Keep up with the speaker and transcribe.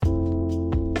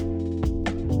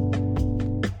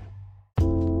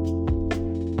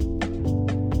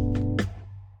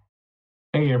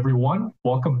everyone.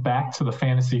 Welcome back to the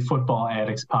Fantasy Football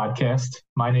Addicts podcast.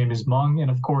 My name is Mung,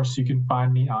 and of course, you can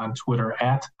find me on Twitter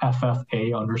at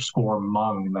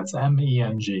FFA_Mung. That's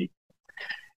MENG.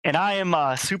 And I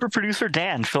am super producer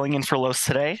Dan, filling in for Los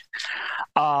today.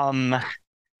 We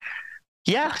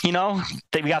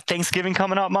got Thanksgiving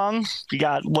coming up, Mung. You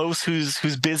got Los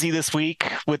who's busy this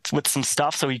week with some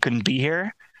stuff, so he couldn't be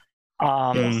here.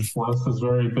 Yes, Les is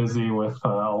very busy with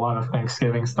a lot of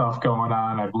Thanksgiving stuff going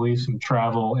on. I believe some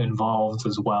travel involved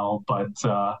as well, but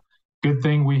good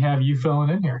thing we have you filling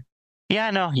in here.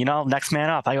 Yeah, no, next man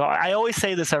up. I always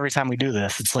say this every time we do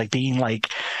this. It's like being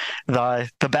like the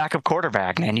backup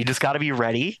quarterback, man. You just got to be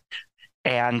ready,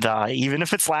 and even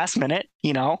if it's last minute,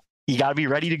 you got to be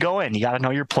ready to go in. You got to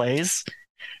know your plays.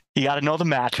 You got to know the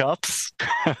matchups.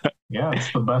 Yeah,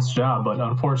 it's the best job, but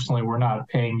unfortunately, we're not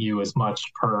paying you as much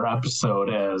per episode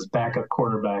as backup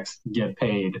quarterbacks get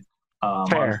paid,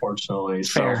 unfortunately.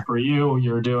 Fair. So for you,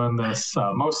 you're doing this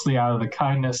mostly out of the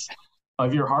kindness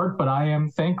of your heart, but I am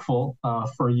thankful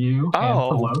for you and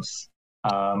for Los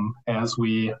as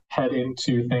we head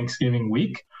into Thanksgiving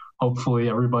week. Hopefully,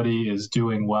 everybody is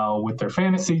doing well with their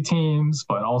fantasy teams,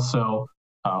 but also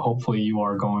hopefully you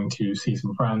are going to see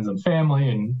some friends and family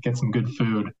and get some good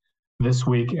food this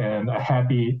week, and a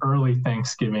happy early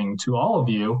Thanksgiving to all of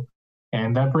you.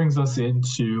 And that brings us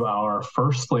into our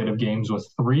first slate of games with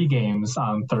 3 games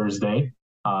on Thursday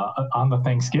on the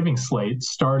Thanksgiving slate,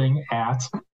 starting at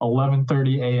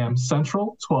 11:30 a.m.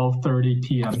 Central, 12:30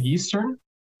 p.m. Eastern.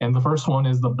 And the first one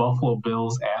is the Buffalo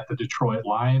Bills at the Detroit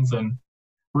Lions. And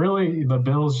really, the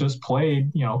Bills just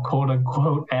played, quote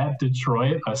unquote, at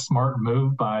Detroit, a smart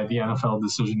move by the NFL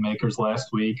decision makers last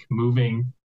week,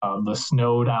 moving the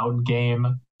snowed out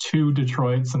game to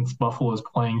Detroit since Buffalo is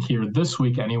playing here this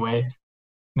week anyway.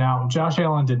 Now, Josh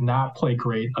Allen did not play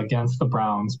great against the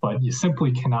Browns, but you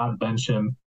simply cannot bench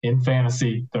him in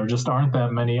fantasy. There just aren't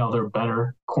that many other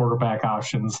better quarterback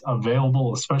options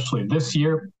available, especially this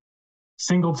year.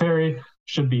 Singletary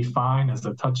should be fine as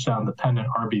a touchdown-dependent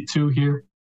RB2 here.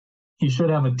 He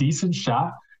should have a decent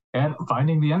shot at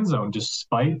finding the end zone,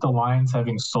 despite the Lions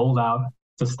having sold out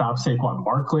to stop Saquon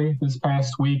Barkley this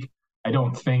past week. I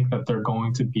don't think that they're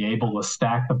going to be able to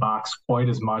stack the box quite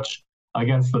as much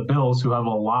against the Bills, who have a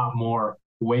lot more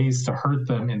ways to hurt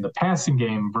them in the passing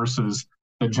game versus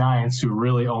the Giants, who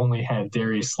really only had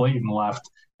Darius Slayton left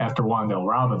after Wan'Dale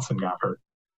Robinson got hurt.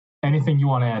 Anything you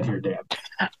want to add here, Dan?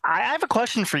 I have a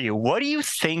question for you. What do you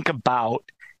think about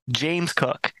James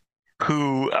Cook,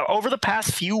 who over the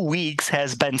past few weeks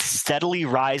has been steadily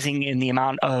rising in the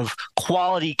amount of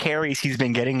quality carries he's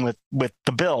been getting with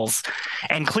the Bills?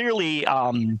 And clearly,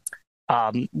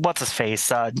 what's his face?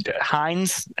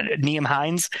 Nyheim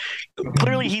Hines.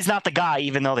 Clearly, he's not the guy,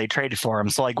 even though they traded for him.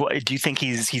 So, do you think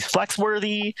he's flex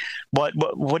worthy? What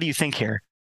do you think here?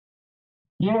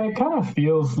 Yeah, it kind of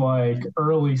feels like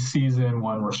early season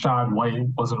when Rachaad White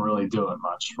wasn't really doing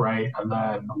much, right? And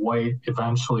then White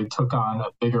eventually took on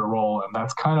a bigger role, and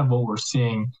that's kind of what we're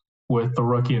seeing with the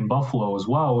rookie in Buffalo as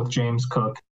well, with James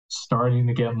Cook starting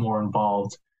to get more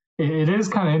involved. It is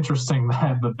kind of interesting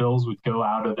that the Bills would go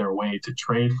out of their way to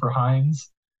trade for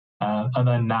Hines and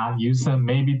then not use him.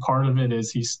 Maybe part of it is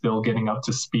he's still getting up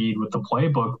to speed with the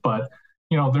playbook, but,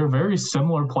 they're very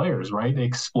similar players, right?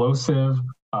 Explosive,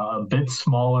 a bit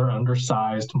smaller,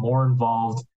 undersized, more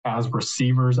involved as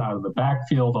receivers out of the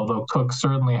backfield, although Cook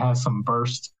certainly has some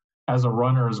burst as a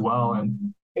runner as well.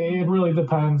 And it really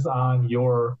depends on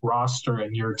your roster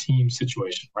and your team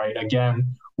situation, right? Again,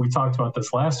 we talked about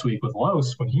this last week with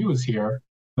Los when he was here,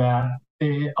 that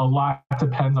a lot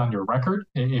depends on your record.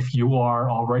 If you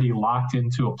are already locked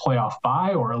into a playoff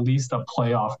bye or at least a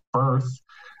playoff berth,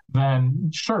 then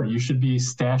sure, you should be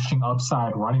stashing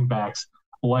upside running backs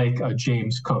like a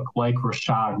James Cook, like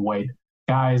Rachaad White,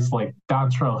 guys like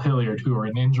Dontrell Hilliard, who are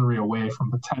an injury away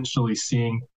from potentially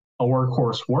seeing a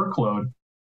workhorse workload.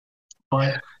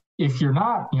 But if you're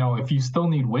not, if you still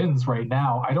need wins right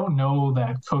now, I don't know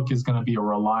that Cook is going to be a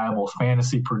reliable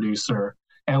fantasy producer,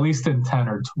 at least in 10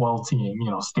 or 12 team,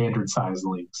 standard size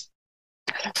leagues.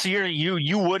 So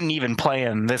you wouldn't even play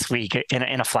him this week in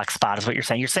a flex spot, is what you're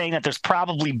saying. You're saying that there's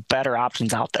probably better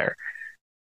options out there.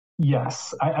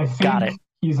 Yes, I think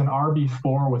he's an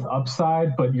RB4 with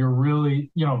upside, but you're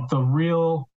really, the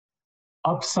real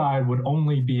upside would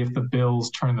only be if the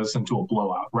Bills turn this into a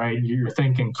blowout, right? You're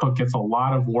thinking Cook gets a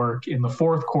lot of work in the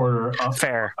fourth quarter.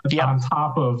 Fair. On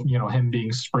top of, him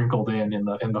being sprinkled in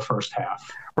the first half.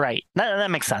 Right.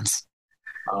 That makes sense.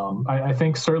 I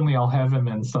think certainly I'll have him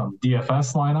in some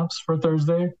DFS lineups for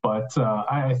Thursday, but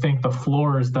I think the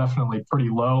floor is definitely pretty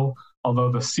low,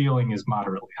 although the ceiling is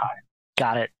moderately high.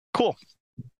 Got it. Cool.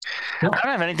 Yep. I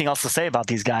don't have anything else to say about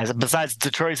these guys besides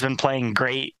Detroit's been playing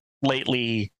great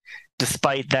lately,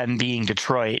 despite them being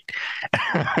Detroit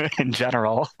in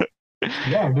general.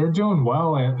 Yeah, they're doing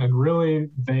well, and really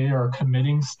they are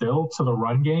committing still to the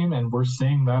run game, and we're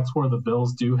seeing that's where the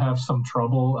Bills do have some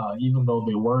trouble, even though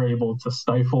they were able to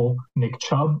stifle Nick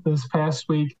Chubb this past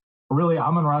week. Really,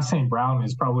 Amon-Ra St. Brown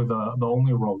is probably the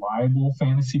only reliable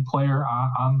fantasy player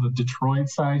on the Detroit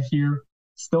side here.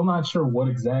 Still not sure what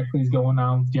exactly is going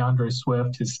on with D'Andre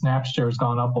Swift. His snap share has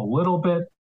gone up a little bit,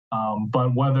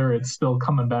 but whether it's still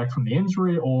coming back from the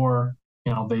injury or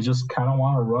they just kind of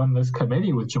want to run this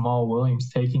committee with Jamal Williams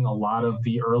taking a lot of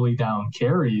the early down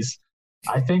carries.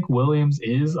 I think Williams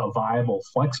is a viable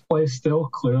flex play still.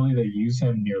 Clearly, they use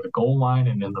him near the goal line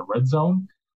and in the red zone.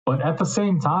 But at the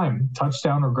same time,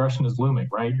 touchdown regression is looming,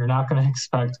 right? You're not going to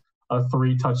expect a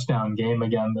 3-touchdown game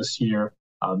again this year.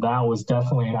 That was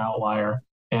definitely an outlier.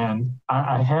 And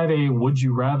I had a would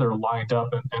you rather lined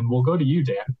up, and we'll go to you,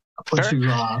 Dan. Put you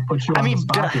on the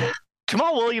spot here.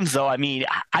 Jamal Williams, though, I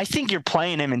think you're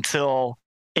playing him until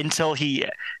he.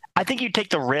 I think you take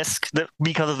the risk that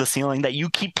because of the ceiling that you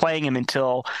keep playing him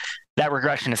until that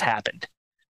regression has happened.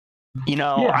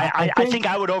 I think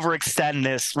I would overextend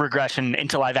this regression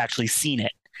until I've actually seen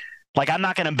it. Like, I'm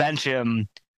not going to bench him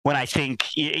when I think,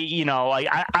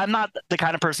 I'm not the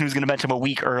kind of person who's going to bench him a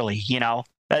week early.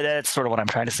 That's sort of what I'm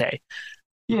trying to say.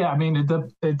 Yeah, I mean,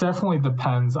 it definitely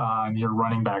depends on your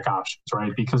running back options,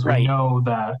 right? Because we know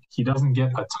that he doesn't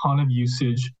get a ton of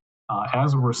usage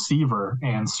as a receiver,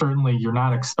 and certainly you're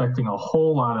not expecting a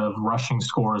whole lot of rushing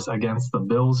scores against the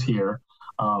Bills here.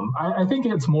 I think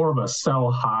it's more of a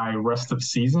sell high rest of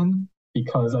season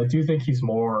because I do think he's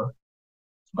more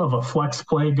of a flex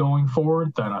play going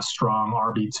forward than a strong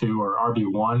RB2 or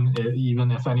RB1,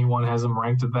 even if anyone has him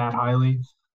ranked that highly.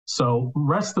 So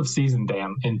rest of season,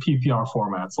 Dan, in PPR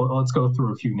formats, let's go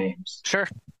through a few names. Sure.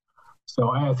 So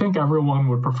I think everyone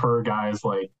would prefer guys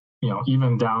like,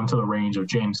 even down to the range of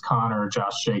James Conner,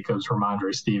 Josh Jacobs,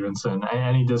 Ramondre Stevenson.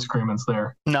 Any disagreements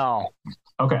there? No.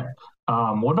 Okay.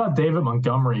 What about David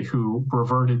Montgomery, who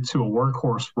reverted to a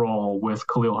workhorse role with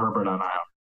Khalil Herbert on IR?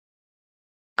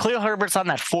 Khalil Herbert's on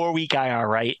that 4-week IR,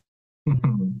 right?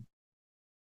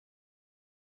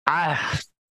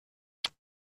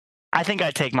 I think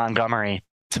I'd take Montgomery,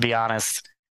 to be honest.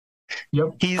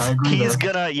 Yep. He's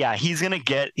gonna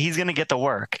get the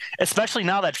work, especially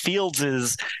now that Fields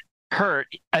is hurt.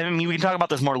 I mean, we can talk about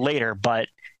this more later, but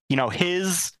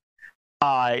his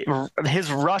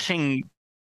rushing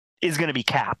is going to be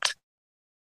capped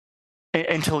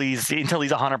until he's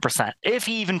 100%, if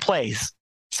he even plays.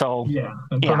 So yeah,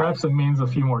 and perhaps it means a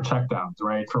few more checkdowns,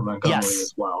 right, for Montgomery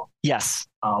as well. Yes.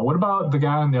 What about the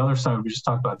guy on the other side we just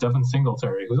talked about, Devin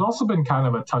Singletary, who's also been kind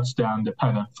of a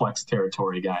touchdown-dependent flex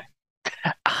territory guy?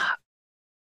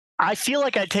 I feel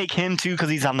like I'd take him too because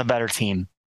he's on the better team.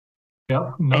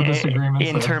 Yep, no disagreements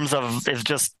in terms of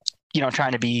just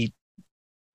trying to be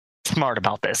smart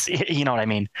about this. You know what I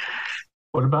mean?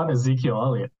 What about Ezekiel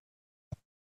Elliott?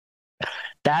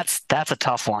 That's a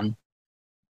tough one.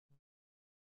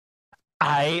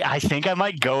 I think I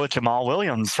might go with Jamal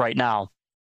Williams right now.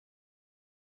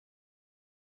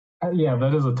 Yeah,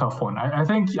 that is a tough one. I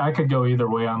think I could go either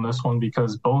way on this one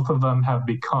because both of them have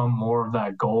become more of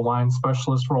that goal line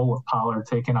specialist role with Pollard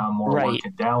taking on more work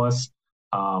in Dallas.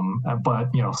 But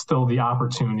still the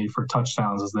opportunity for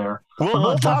touchdowns is there.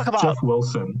 We'll talk about Jeff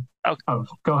Wilson. Okay.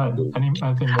 Go ahead. Anything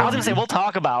I was going to say we'll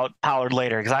talk about Pollard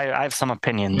later because I have some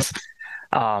opinions.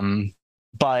 Yeah.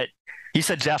 But you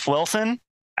said Jeff Wilson.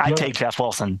 I'd take Jeff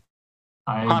Wilson.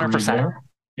 100%.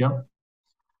 Yep.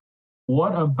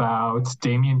 What about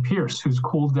Dameon Pierce, who's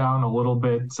cooled down a little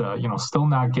bit, still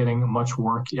not getting much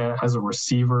work as a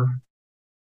receiver?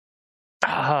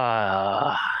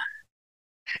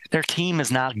 Their team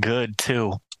is not good,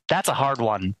 too. That's a hard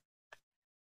one.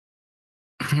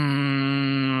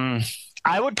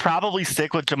 I would probably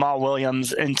stick with Jamal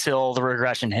Williams until the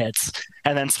regression hits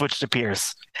and then switch to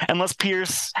Pierce, unless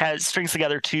Pierce strings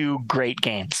together 2 great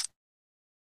games.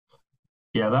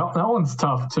 Yeah, that one's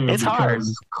tough too. It's hard.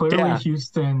 Clearly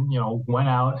Houston, went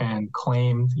out and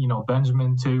claimed,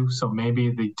 Benjamin too. So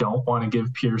maybe they don't want to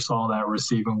give Pierce all that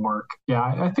receiving work. Yeah,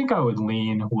 I think I would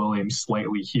lean Williams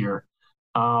slightly here.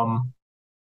 All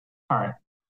right,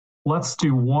 let's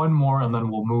do one more and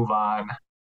then we'll move on.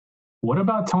 What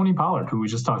about Tony Pollard, who we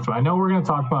just talked about? I know we're going to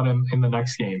talk about him in the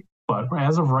next game, but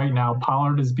as of right now,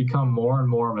 Pollard has become more and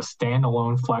more of a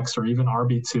standalone flex or even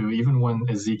RB2, even when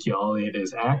Ezekiel Elliott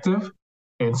is active.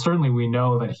 And certainly we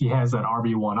know that he has that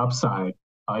RB1 upside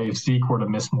if Zeke were to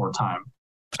miss more time.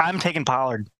 I'm taking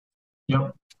Pollard.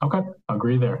 Yep. Okay.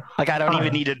 Agree there. I don't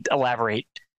even need to elaborate.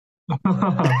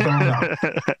 Fair enough.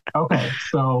 Okay,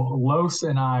 so Los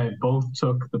and I both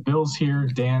took the Bills here.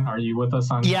 Dan, are you with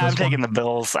us on Yeah, this I'm taking one? the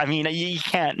Bills. I mean, you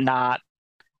can't not.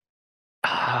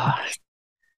 Uh,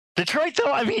 Detroit,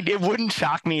 though, I mean, it wouldn't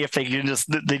shock me if they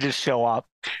just show up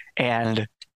and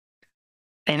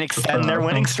It's extend their a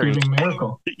winning streak.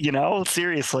 Thanksgiving miracle.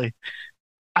 Seriously.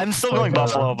 I'm It's still like going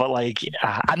Buffalo, but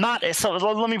I'm not. So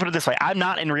let me put it this way: I'm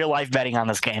not in real life betting on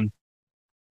this game.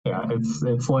 yeah,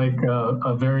 it's like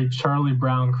a very Charlie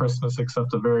Brown Christmas,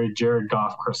 except a very Jared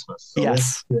Goff Christmas. So we'll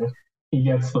Yes. see if he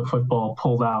gets the football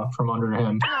pulled out from under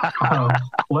him.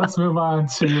 Let's move on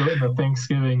to the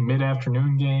Thanksgiving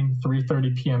mid-afternoon game,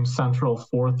 3:30 p.m. Central,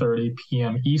 4:30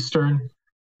 p.m. Eastern.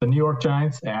 The New York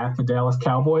Giants at the Dallas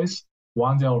Cowboys.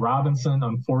 Wan'Dale Robinson,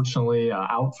 unfortunately,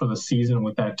 out for the season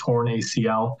with that torn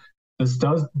ACL. This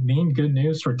does mean good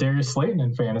news for Darius Slayton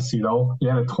in fantasy, though. He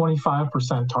had a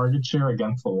 25% target share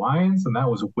against the Lions, and that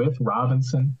was with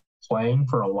Robinson playing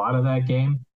for a lot of that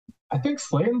game. I think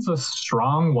Slayton's a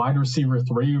strong wide receiver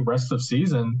 3 rest of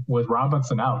season with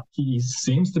Robinson out. He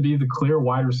seems to be the clear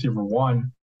wide receiver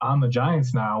 1 on the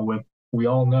Giants now, with, we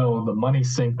all know, the money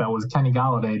sink that was Kenny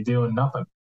Golladay doing nothing.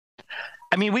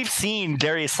 I mean, we've seen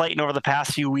Darius Slayton over the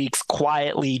past few weeks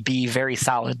quietly be very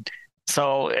solid.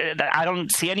 So I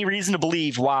don't see any reason to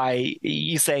believe why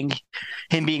you saying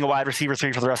him being a wide receiver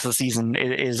 3 for the rest of the season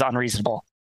is unreasonable.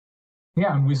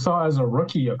 Yeah, and we saw as a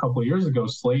rookie a couple of years ago,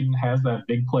 Slayton has that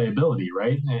big playability,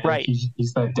 right? And right.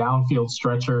 He's that downfield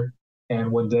stretcher.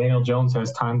 And when Daniel Jones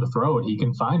has time to throw it, he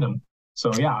can find him.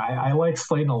 So, yeah, I like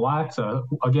Slayton a lot.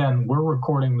 Again, we're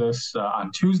recording this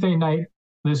on Tuesday night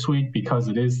this week because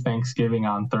it is Thanksgiving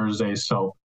on Thursday.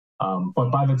 So,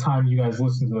 but by the time you guys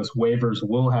listen to this, waivers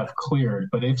will have cleared.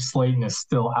 But if Slayton is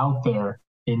still out there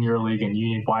in your league and you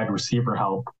need wide receiver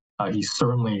help, he's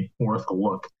certainly worth a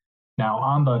look. Now,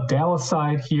 on the Dallas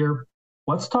side here,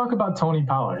 let's talk about Tony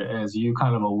Pollard, as you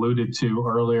kind of alluded to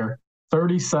earlier.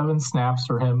 37 snaps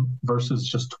for him versus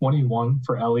just 21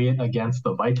 for Elliott against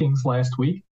the Vikings last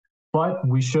week. But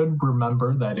we should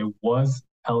remember that it was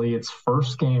Elliott's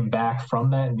first game back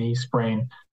from that knee sprain,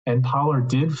 and Pollard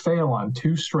did fail on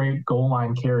 2 straight goal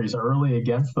line carries early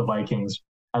against the Vikings.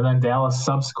 And then Dallas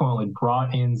subsequently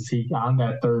brought in Zeke on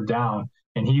that 3rd down,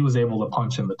 and he was able to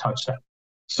punch in the touchdown.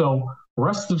 So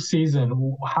rest of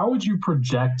season, how would you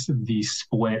project the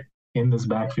split in this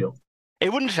backfield?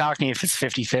 It wouldn't shock me if it's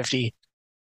 50-50.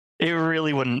 It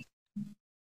really wouldn't.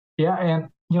 Yeah, and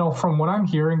from what I'm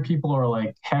hearing, people are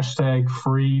like hashtag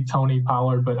free Tony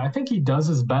Pollard, but I think he does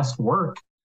his best work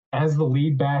as the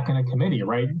lead back in a committee,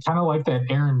 right? Kind of like that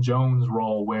Aaron Jones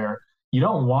role where you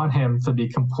don't want him to be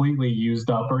completely used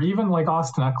up, or even like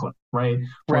Austin Ekeler, right?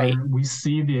 Right. Where we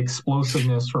see the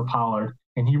explosiveness for Pollard,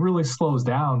 and he really slows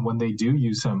down when they do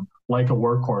use him like a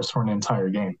workhorse for an entire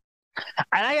game.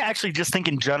 And I actually just think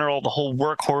in general, the whole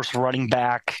workhorse running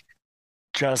back,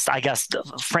 just, I guess, the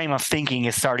frame of thinking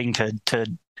is starting to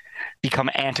become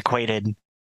antiquated.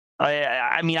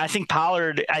 I mean, I think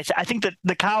Pollard, I think that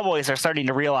the Cowboys are starting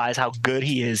to realize how good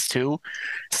he is too.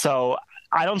 So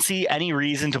I don't see any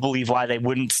reason to believe why they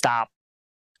wouldn't stop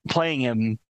playing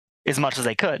him as much as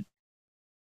they could.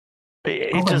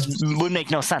 It just would make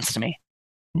no sense to me.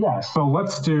 Yeah, so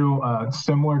let's do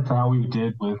similar to how we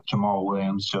did with Jamal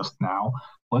Williams just now.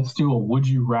 Let's do a would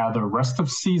you rather rest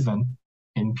of season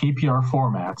in PPR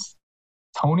formats,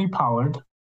 Tony Pollard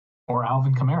or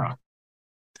Alvin Kamara?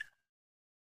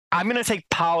 I'm going to take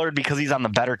Pollard because he's on the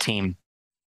better team.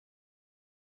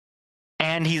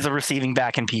 And he's a receiving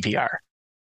back in PPR.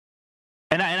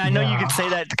 And I know you could say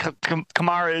that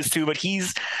Kamara is too, but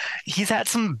he's had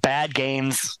some bad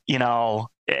games, he's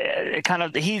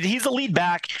a lead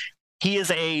back. He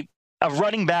is a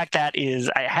running back that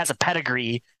has a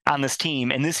pedigree on this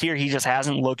team. And this year he just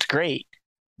hasn't looked great.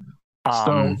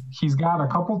 So he's got a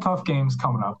couple tough games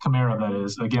coming up, Kamara that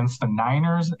is, against the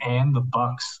Niners and the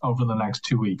Bucks over the next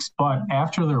 2 weeks. But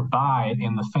after their bye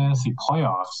in the fantasy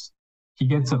playoffs, he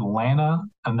gets Atlanta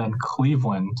and then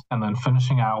Cleveland and then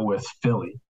finishing out with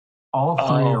Philly. All 3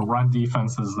 are run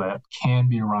defenses that can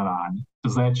be run on.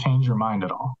 Does that change your mind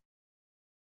at all?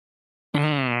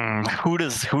 Who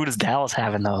does Dallas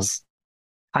have in those?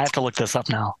 I have to look this up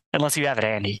now, unless you have it,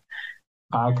 Andy.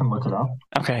 I can look it up.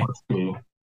 Okay. Let's see.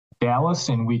 Dallas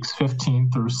in weeks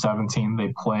 15 through 17,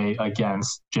 they play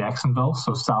against Jacksonville,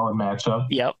 so solid matchup.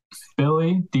 Yep.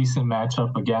 Philly, decent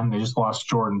matchup. Again, they just lost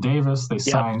Jordan Davis. They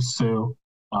signed Sue,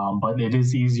 but it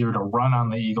is easier to run on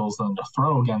the Eagles than to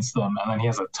throw against them. And then he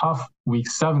has a tough week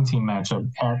 17 matchup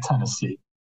at Tennessee.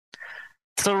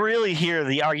 So really here,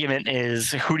 the argument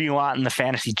is who do you want in the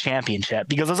fantasy championship?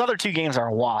 Because those other 2 games are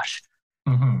a wash.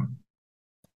 Mm-hmm.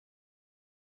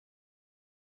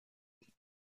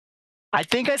 I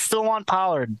think I still want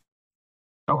Pollard.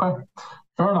 Okay.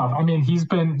 Fair enough. I mean, he's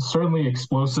been certainly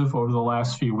explosive over the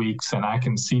last few weeks, and I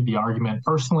can see the argument.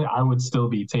 Personally, I would still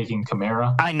be taking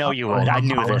Kamara. I know you would. I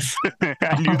knew this.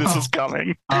 I knew this was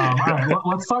coming. All right,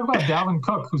 let's talk about Dalvin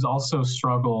Cook, who's also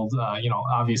struggled,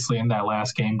 obviously in that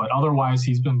last game, but otherwise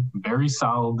he's been very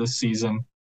solid this season,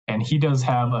 and he does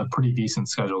have a pretty decent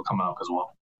schedule coming up as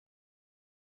well.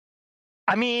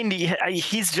 I mean, he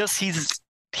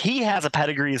has a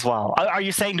pedigree as well. Are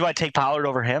you saying, do I take Pollard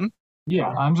over him? Yeah,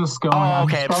 I'm just going. Oh,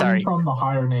 okay. I'm sorry. From the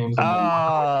higher names.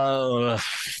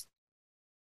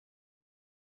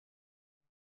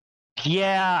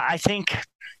 Yeah, I think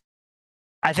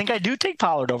I do take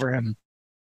Pollard over him.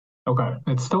 Okay,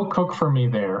 it's still Cook for me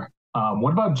there.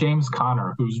 What about James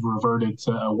Conner, who's reverted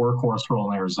to a workhorse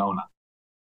role in Arizona?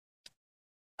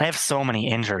 They have so many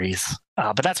injuries,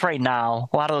 but that's right now.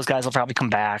 A lot of those guys will probably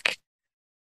come back.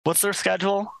 What's their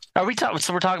schedule? Are we talking?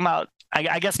 So we're talking about.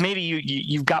 I guess maybe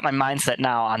you've got my mindset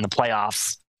now on the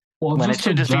playoffs. Well, when it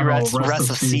should just be rest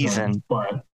of season.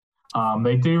 But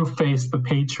they do face the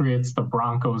Patriots, the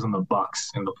Broncos, and the Bucks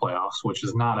in the playoffs, which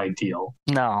is not ideal.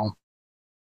 No,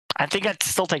 I think I'd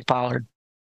still take Pollard.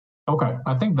 Okay,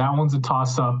 I think that one's a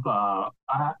toss-up.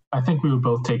 I think we would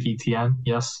both take ETN.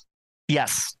 Yes.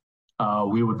 Yes.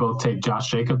 We would both take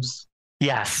Josh Jacobs.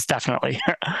 Yes, definitely.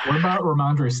 What about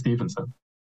Ramondre Stevenson?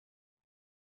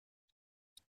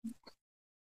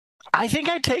 I think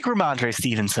I'd take Ramondre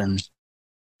Stevenson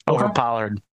over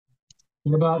Pollard.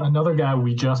 What about another guy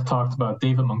we just talked about,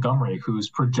 David Montgomery, who's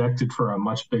projected for a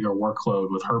much bigger workload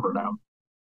with Herbert out?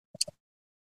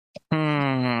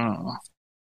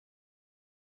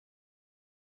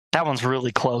 That one's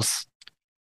really close.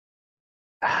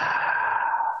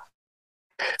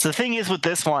 So the thing is with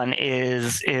this one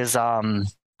is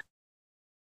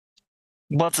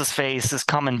what's his face is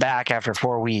coming back after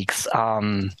 4 weeks.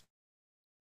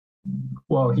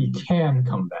 Well, he can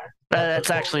come back. That's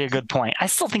actually a good point. I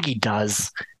still think he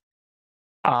does.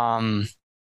 I'm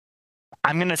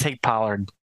going to take Pollard.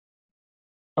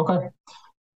 Okay.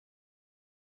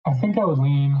 I think I would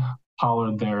lean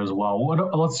Pollard there as well.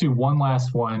 Let's do one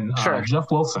last one. Sure. Jeff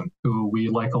Wilson, who we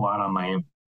like a lot on Miami.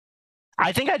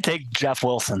 I think I'd take Jeff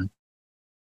Wilson.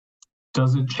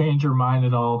 Does it change your mind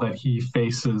at all that he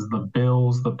faces the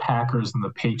Bills, the Packers, and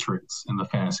the Patriots in the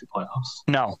fantasy playoffs?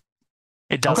 No,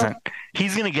 it doesn't. Okay.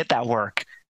 He's going to get that work.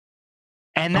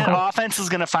 And that offense is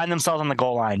going to find themselves on the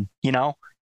goal line,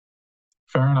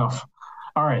 Fair enough.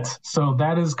 All right. So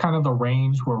that is kind of the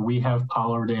range where we have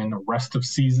Pollard in rest of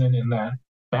season in that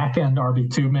back end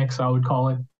RB2 mix, I would call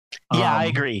it. Yeah, I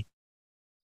agree.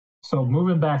 So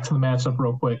moving back to the matchup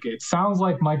real quick, it sounds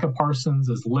like Micah Parsons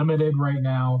is limited right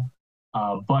now,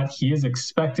 but he is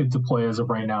expected to play as of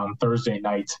right now on Thursday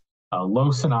night.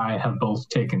 Los and I have both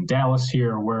taken Dallas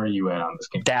here. Where are you at on this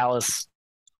game? Dallas.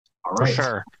 All right. For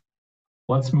sure.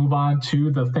 Let's move on to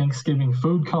the Thanksgiving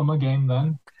food coma game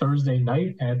then. Thursday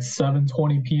night at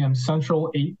 7:20 p.m.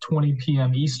 Central, 8:20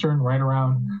 p.m. Eastern, right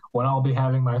around when I'll be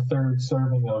having my third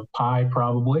serving of pie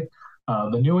probably.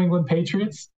 The New England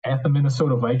Patriots at the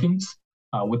Minnesota Vikings.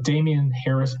 With Damian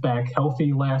Harris back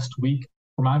healthy last week,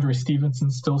 Ramondre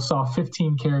Stevenson still saw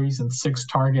 15 carries and 6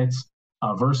 targets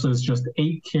versus just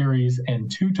 8 carries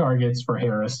and 2 targets for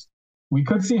Harris. We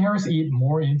could see Harris eat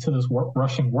more into this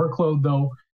rushing workload,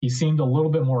 though. He seemed a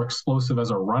little bit more explosive as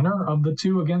a runner of the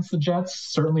two against the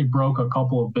Jets. Certainly broke a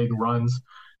couple of big runs.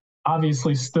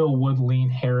 Obviously, still would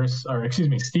lean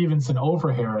Stevenson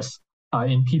over Harris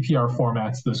in PPR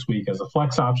formats this week as a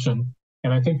flex option.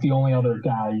 And I think the only other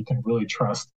guy you can really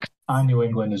trust on New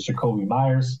England is Jacoby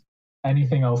Myers.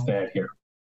 Anything else to add here?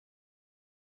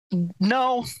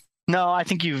 No, I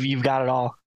think you've got it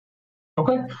all.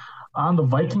 Okay. On the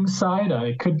Vikings side,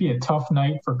 it could be a tough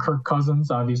night for Kirk Cousins.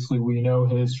 Obviously, we know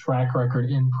his track record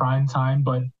in prime time,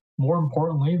 but more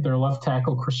importantly, their left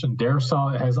tackle, Christian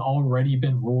Darrisaw, has already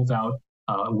been ruled out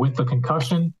with the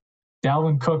concussion.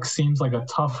 Dalvin Cook seems like a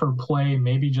tougher play,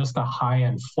 maybe just a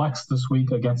high-end flex this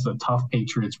week against a tough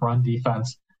Patriots run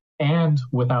defense. And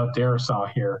without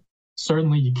Darrisaw here,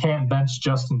 certainly you can't bench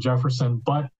Justin Jefferson,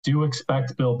 but do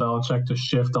expect Bill Belichick to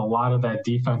shift a lot of that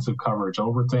defensive coverage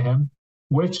over to him,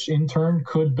 which in turn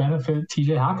could benefit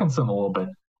TJ Hawkinson a little bit.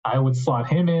 I would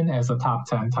slot him in as a top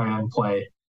 10 tight end play.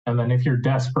 And then if you're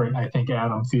desperate, I think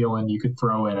Adam Thielen you could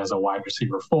throw in as a wide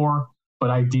receiver 4, but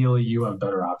ideally you have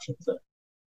better options there.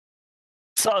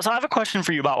 So I have a question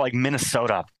for you about like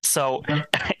Minnesota. So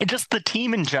just the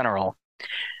team in general,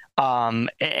 and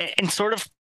sort of,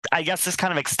 I guess this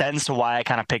kind of extends to why I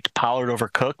kind of picked Pollard over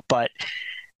Cook, but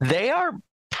they are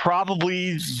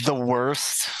probably the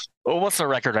worst. What's their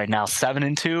record right now?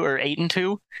 7-2 or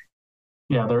 8-2?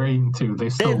 Yeah, they're 8-2. They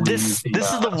still lead this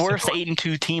is the worst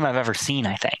 8-2 team I've ever seen,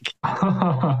 I think.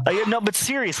 No, but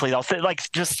seriously though,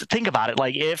 just think about it.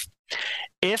 Like if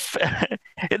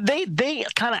they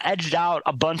kind of edged out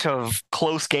a bunch of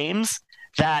close games,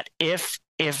 that if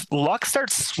luck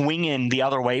starts swinging the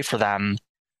other way for them,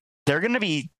 they're going to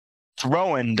be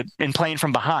throwing and playing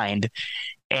from behind.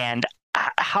 And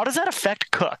how does that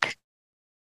affect Cook?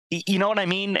 You know what I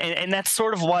mean? And that's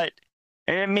sort of what,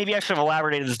 maybe I should have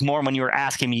elaborated this more when you were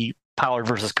asking me Pollard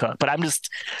versus Cook, but I'm just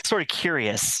sort of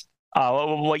curious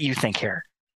what you think here.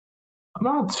 I'm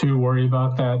not too worried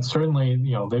about that. Certainly,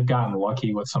 they've gotten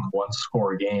lucky with some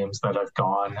one-score games that have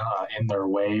gone in their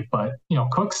way. But,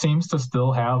 Cook seems to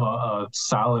still have a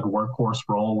solid workhorse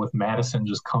role with Madison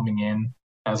just coming in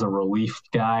as a relief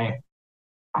guy.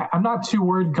 I'm not too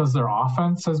worried because their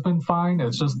offense has been fine.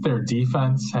 It's just their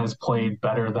defense has played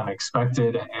better than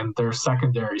expected, and their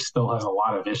secondary still has a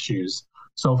lot of issues.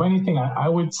 So if anything, I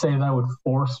would say that would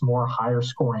force more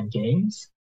higher-scoring games.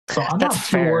 So I'm not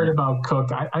too worried about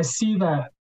Cook. I see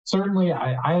that. Certainly,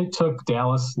 I took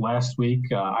Dallas last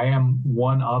week. I am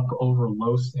one up over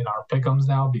Los in our pick'ems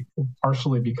now,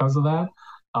 partially because of that.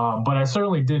 But I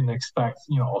certainly didn't expect,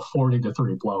 a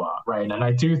 40-3 blowout, right? And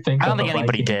I do think I don't think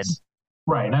anybody did.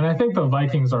 Right, and I think the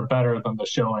Vikings are better than the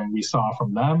showing we saw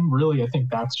from them. Really, I think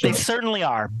that's just... They certainly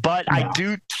are, but yeah. I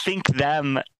do think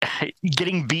them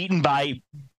getting beaten by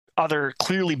other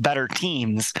clearly better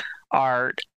teams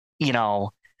are,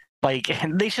 like,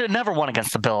 they should have never won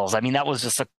against the Bills. I mean, that was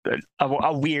just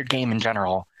a weird game in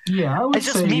general. Yeah, it's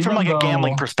just me from a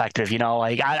gambling perspective.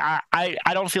 Like I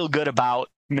don't feel good about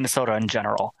Minnesota in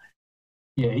general.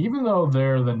 Yeah, even though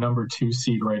they're the number 2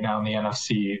 seed right now in the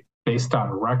NFC, based on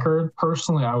record,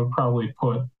 personally, I would probably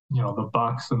put the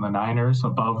Bucs and the Niners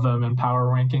above them in power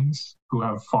rankings, who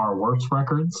have far worse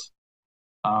records.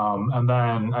 And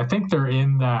then I think they're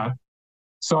in that.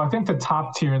 So I think the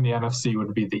top tier in the NFC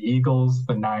would be the Eagles,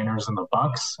 the Niners, and the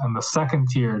Bucs, and the second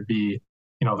tier would be,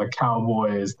 the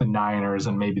Cowboys, the Niners,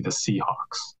 and maybe the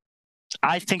Seahawks.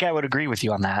 I think I would agree with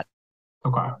you on that.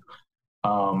 Okay.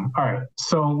 All right.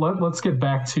 So let's get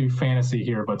back to fantasy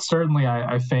here, but certainly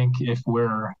I think if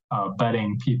we're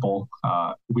betting people,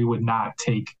 we would not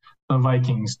take the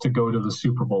Vikings to go to the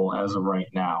Super Bowl as of right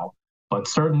now. But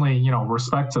certainly,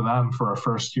 respect to them for a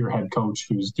first-year head coach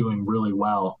who's doing really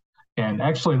well. And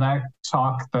actually, that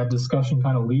discussion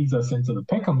kind of leads us into the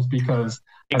pick'ems, because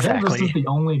I think this is the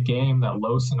only game that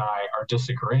Los and I are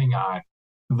disagreeing on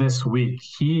this week.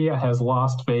 He has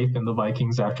lost faith in the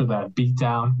Vikings after that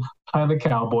beatdown by the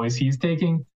Cowboys. He's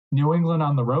taking New England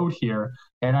on the road here,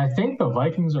 and I think the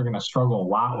Vikings are going to struggle a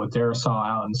lot with Darisaw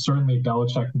out, and certainly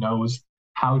Belichick knows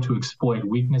how to exploit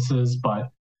weaknesses. But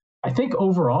I think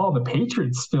overall, the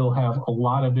Patriots still have a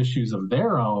lot of issues of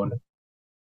their own,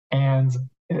 and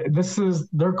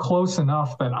they're close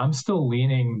enough that I'm still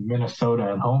leaning Minnesota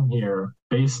at home here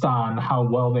based on how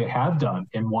well they have done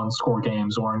in one-score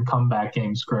games or in comeback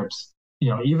game scripts,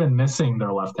 even missing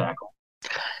their left tackle.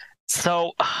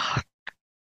 So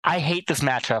I hate this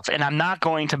matchup, and I'm not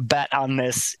going to bet on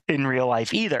this in real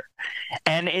life either.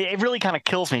 And it really kind of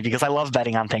kills me because I love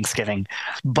betting on Thanksgiving.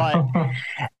 But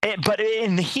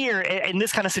in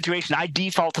this kind of situation, I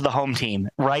default to the home team,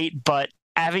 right? But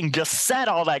having just said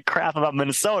all that crap about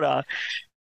Minnesota,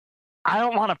 I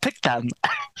don't want to pick them,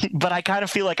 but I kind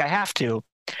of feel like I have to.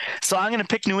 So I'm going to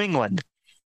pick New England.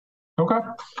 Okay.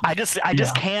 I just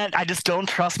can't. I just don't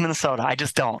trust Minnesota. I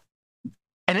just don't.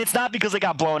 And it's not because they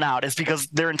got blown out. It's because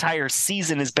their entire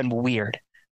season has been weird.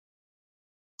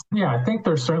 Yeah, I think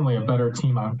they're certainly a better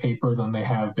team on paper than they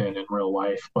have been in real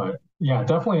life. But yeah,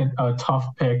 definitely a tough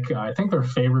pick. I think they're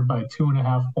favored by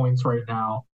 2.5 points right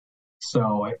now.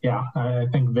 So, yeah, I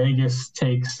think Vegas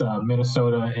takes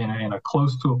Minnesota in a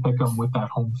close to a pick'em with that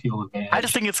home field advantage. I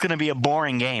just think it's going to be a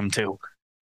boring game, too.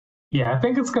 Yeah, I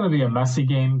think it's going to be a messy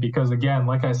game because, again,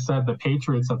 like I said, the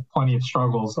Patriots have plenty of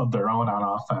struggles of their own on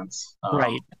offense.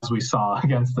 Right. As we saw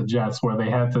against the Jets, where they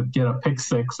had to get a pick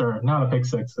six, or not a pick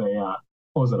six, what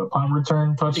was it, a punt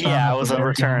return touchdown? Yeah, it was a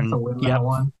return. Yep.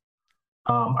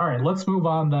 All right, let's move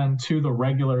on then to the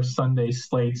regular Sunday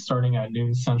slate starting at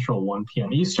noon Central, 1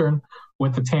 p.m. Eastern,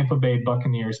 with the Tampa Bay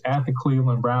Buccaneers at the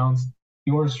Cleveland Browns.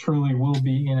 Yours truly will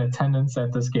be in attendance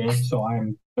at this game, so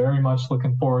I'm very much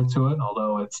looking forward to it,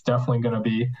 although it's definitely going to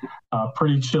be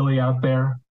pretty chilly out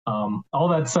there. All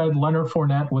that said, Leonard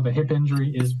Fournette with a hip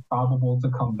injury is probable to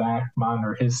come back.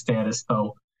 Monitor his status,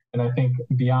 though. And I think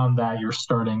beyond that, you're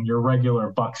starting your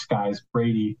regular Bucs guys,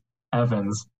 Brady,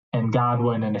 Evans, and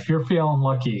Godwin. And if you're feeling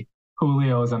lucky,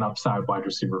 Julio is an upside wide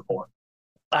receiver 4.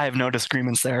 I have no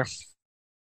disagreements there.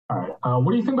 All right.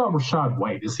 What do you think about Rachaad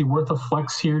White? Is he worth a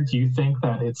flex here? Do you think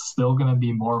that it's still going to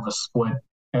be more of a split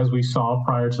as we saw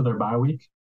prior to their bye week?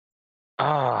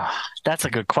 That's a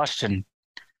good question.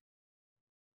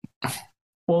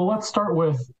 Well, let's start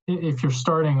with if you're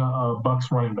starting a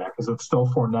Bucs running back, is it still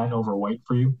Fournette over White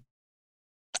for you?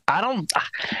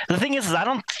 The thing is I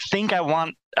don't think I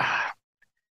want.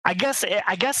 I guess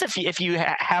if you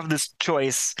have this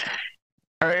choice,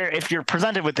 or if you're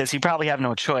presented with this, you probably have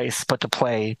no choice but to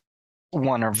play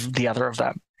one or the other of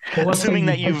them. Well, assuming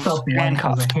that you've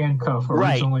handcuffed as a handcuff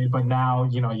originally, right. But now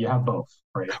you have both,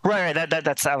 right? Right.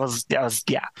 That was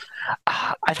yeah.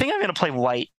 I think I'm going to play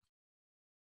White.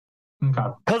 Okay.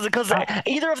 Because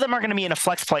either of them are going to be in a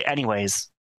flex play anyways.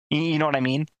 You know what I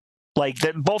mean? Like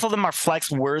both of them are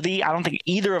flex worthy. I don't think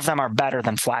either of them are better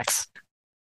than flex.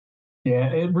 Yeah,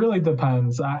 it really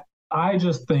depends. I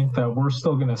just think that we're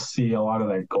still going to see a lot of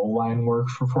that goal line work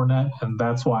for Fournette, and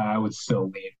that's why I would still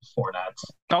lean Fournette.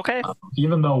 Okay.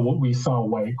 Even though what we saw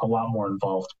White a lot more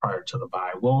involved prior to the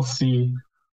bye. We'll see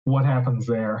what happens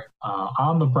there.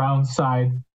 On the Browns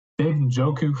side, David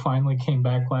Njoku finally came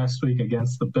back last week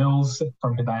against the Bills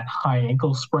from that high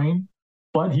ankle sprain,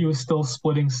 but he was still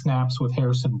splitting snaps with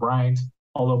Harrison Bryant,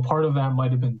 although part of that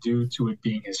might have been due to it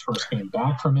being his first game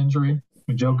back from injury.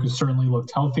 Njoku certainly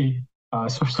looked healthy,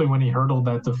 especially when he hurdled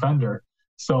that defender.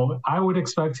 So I would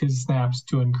expect his snaps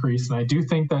to increase, and I do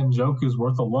think that Njoku is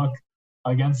worth a look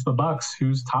against the Bucs,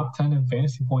 who's top 10 in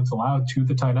fantasy points allowed to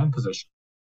the tight end position.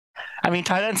 I mean,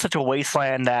 tight end's such a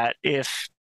wasteland that if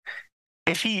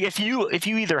you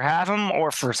either have him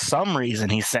or for some reason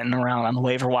he's sitting around on the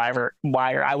waiver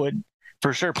wire, I would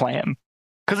for sure play him.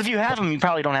 Because if you have him, you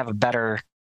probably don't have a better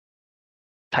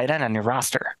tight end on your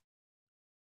roster.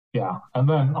 Yeah, and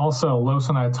then also Los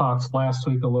and I talked last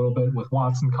week a little bit with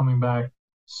Watson coming back.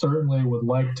 Certainly would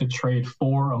like to trade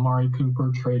for Amari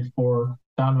Cooper, trade for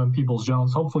Donovan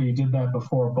Peoples-Jones. Hopefully you did that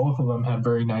before. Both of them had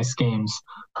very nice games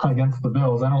against the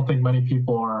Bills. I don't think many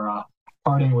people are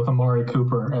parting with Amari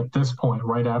Cooper at this point,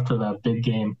 right after that big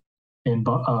game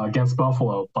against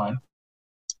Buffalo. But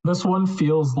this one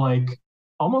feels like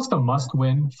almost a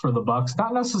must-win for the Bucs,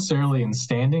 not necessarily in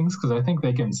standings, because I think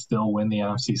they can still win the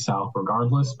NFC South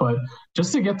regardless, but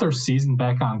just to get their season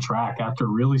back on track after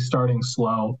really starting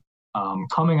slow,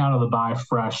 coming out of the bye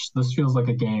fresh. This feels like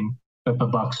a game that the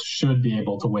Bucs should be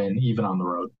able to win, even on the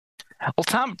road. Well,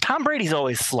 Tom Brady's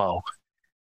always slow.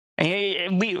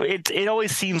 It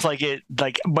always seems like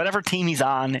whatever team he's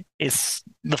on is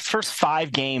the first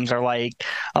 5 games are like,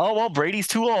 oh well, Brady's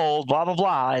too old, blah blah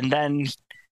blah, and then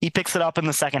he picks it up in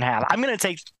the second half. I'm going to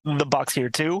take the Bucs here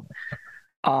too.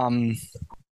 I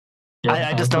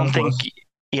just don't think.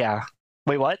 Yeah.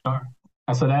 Wait, what?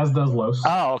 I said as does Los.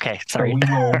 Oh, okay. Sorry.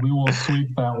 So we will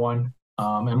sweep that one,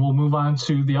 and we'll move on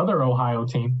to the other Ohio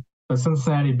team, the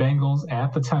Cincinnati Bengals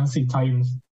at the Tennessee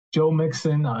Titans. Joe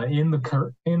Mixon in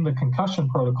the concussion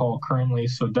protocol currently,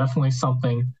 so definitely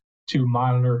something to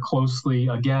monitor closely.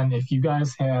 Again, if you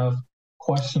guys have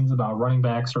questions about running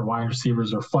backs or wide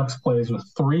receivers or flex plays with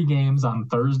 3 games on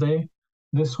Thursday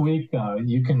this week,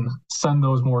 you can send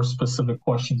those more specific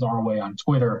questions our way on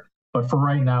Twitter. But for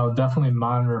right now, definitely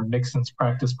monitor Mixon's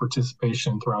practice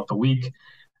participation throughout the week.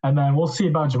 And then we'll see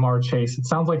about Ja'Marr Chase. It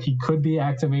sounds like he could be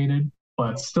activated,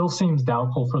 but still seems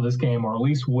doubtful for this game, or at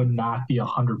least would not be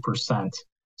 100%.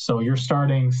 So you're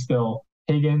starting still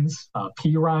Higgins,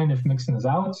 Pirine if Mixon is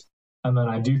out. And then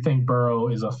I do think Burrow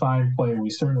is a fine play.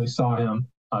 We certainly saw him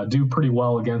do pretty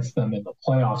well against them in the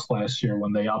playoffs last year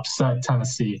when they upset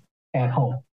Tennessee at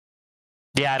home.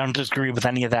 Yeah, I don't disagree with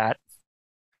any of that.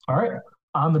 All right.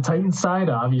 On the Titans side,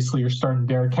 obviously you're starting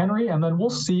Derrick Henry, and then we'll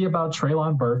see about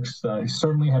Treylon Burks. He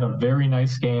certainly had a very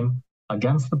nice game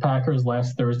against the Packers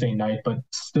last Thursday night, but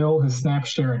still his snap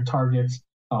share and targets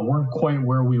weren't quite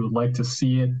where we would like to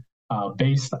see it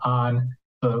based on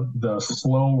the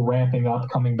slow ramping up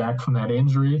coming back from that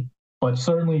injury. But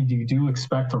certainly you do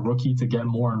expect a rookie to get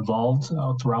more involved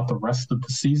throughout the rest of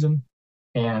the season.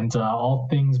 And all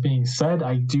things being said,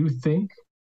 I do think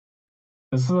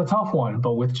this is a tough one,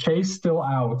 but with Chase still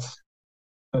out,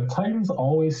 the Titans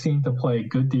always seem to play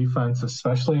good defense,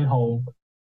 especially at home.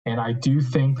 And I do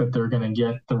think that they're going to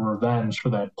get the revenge for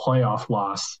that playoff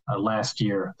loss last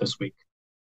year this week.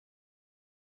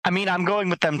 I mean, I'm going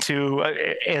with them too.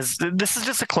 This is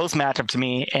just a close matchup to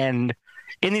me. And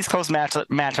in these close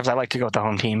matchups, I like to go with the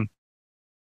home team.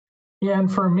 Yeah,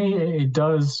 and for me, it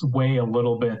does weigh a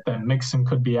little bit that Mixon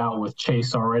could be out with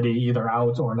Chase already, either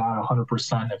out or not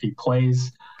 100% if he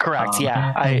plays. Correct,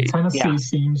 yeah. And Tennessee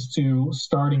seems to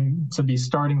starting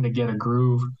to get a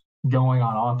groove going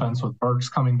on offense with Burks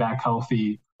coming back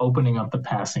healthy, opening up the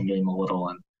passing game a little.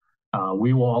 And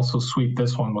We will also sweep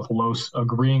this one with Los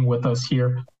agreeing with us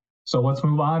here. So let's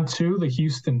move on to the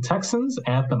Houston Texans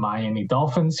at the Miami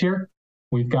Dolphins here.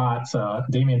 We've got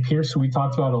Dameon Pierce, who we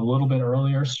talked about a little bit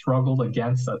earlier, struggled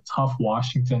against a tough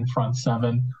Washington front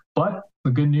seven. But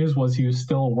the good news was he was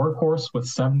still a workhorse with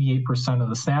 78% of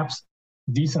the snaps.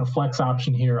 Decent flex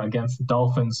option here against the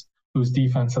Dolphins, whose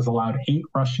defense has allowed 8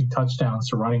 rushing touchdowns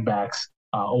to running backs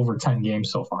over 10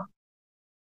 games so far.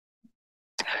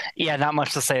 Yeah, not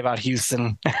much to say about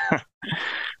Houston.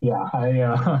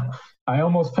 Yeah, I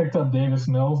almost picked up Davis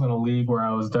Mills in a league where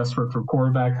I was desperate for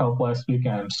quarterback help last week,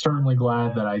 and I'm certainly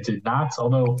glad that I did not,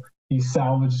 although he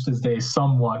salvaged his day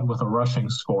somewhat with a rushing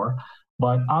score.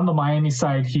 But on the Miami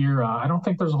side here, I don't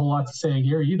think there's a whole lot to say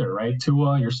here either, right?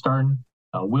 Tua, you're starting.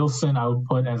 Wilson, I would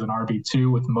put as an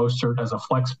RB2 with Mostert as a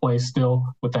flex play still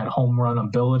with that home run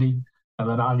ability. And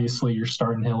then obviously you're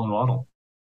starting Hill and Waddle.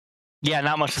 Yeah,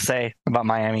 not much to say about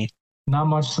Miami. Not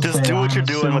much to say. Just do what you're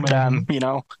doing with them, you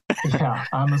know? Yeah,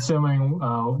 I'm assuming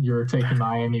you're taking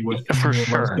Miami with for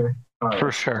sure. Right.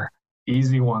 For sure.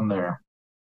 Easy one there.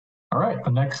 All right,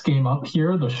 the next game up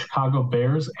here, the Chicago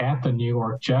Bears at the New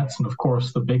York Jets. And of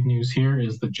course, the big news here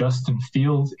is the Justin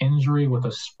Fields injury with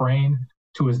a sprain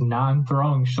to his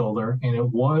non-throwing shoulder. And it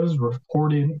was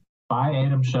reported by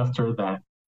Adam Schefter that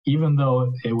even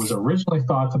though it was originally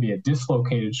thought to be a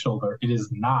dislocated shoulder, it is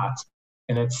not.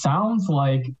 And it sounds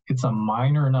like it's a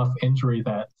minor enough injury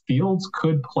that Fields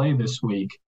could play this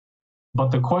week.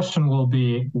 But the question will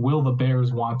be, will the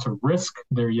Bears want to risk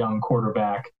their young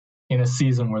quarterback in a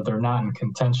season where they're not in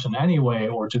contention anyway,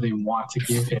 or do they want to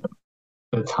give him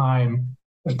the time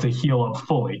to heal up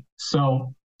fully?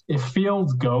 So if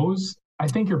Fields goes, I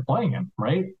think you're playing him,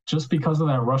 right? Just because of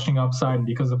that rushing upside and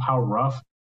because of how rough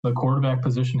the quarterback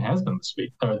position has been this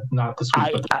week. Not this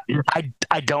week, but this year.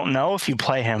 I don't know if you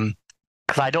play him,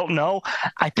 because I don't know.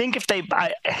 I think if they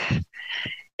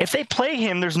play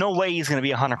him, there's no way he's going to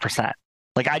be 100%.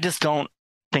 Like, I just don't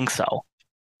think so.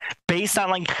 Based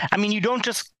on, you don't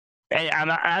just,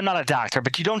 I'm not a doctor,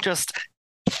 but you don't just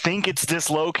think it's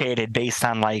dislocated based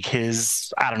on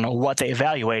his, I don't know what they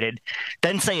evaluated,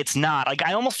 then say it's not.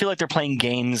 I almost feel like they're playing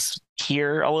games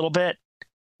here a little bit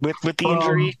with the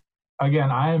injury.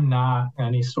 Again, I am not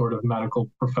any sort of medical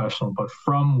professional, but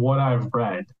from what I've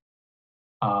read,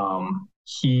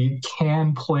 he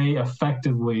can play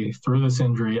effectively through this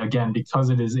injury, again, because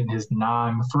it is in his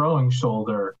non-throwing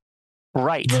shoulder.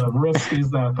 Right. The risk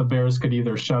is that the Bears could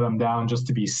either shut him down just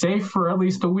to be safe for at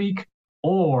least a week,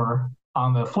 or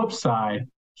on the flip side,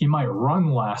 he might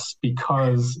run less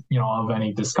because, of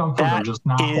any discomfort or just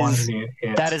not wanting to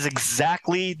hit. That is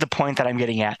exactly the point that I'm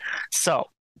getting at. So,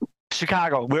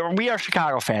 Chicago, we are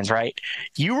Chicago fans, right?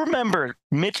 You remember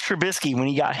Mitch Trubisky when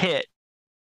he got hit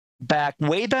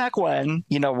way back when,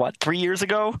 3 years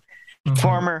ago?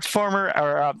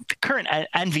 Mm-hmm. Current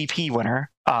MVP winner.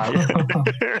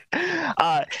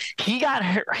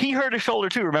 He hurt his shoulder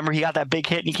too. Remember, he got that big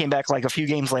hit and he came back a few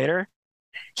games later.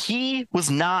 He was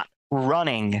not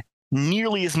running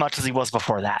nearly as much as he was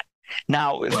before that.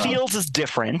 Now, Fields is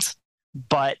different,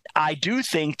 but I do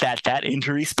think that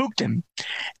injury spooked him.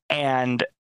 And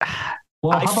how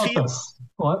about this?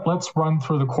 Let's run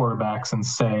through the quarterbacks and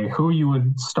say who you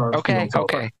would start. Okay.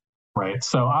 Over. Right.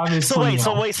 So obviously.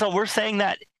 So we're saying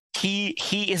that he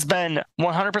has been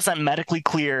 100% medically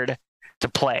cleared to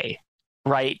play,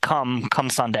 right? Come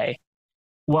Sunday.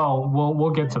 Well, we'll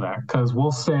get to that because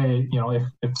we'll say,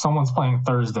 if someone's playing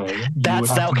Thursday, that was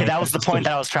the point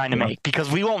that I was trying to make,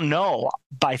 because we won't know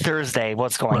by Thursday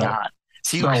what's going on.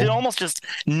 So you could almost just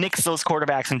nix those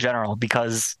quarterbacks in general,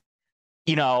 because,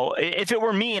 if it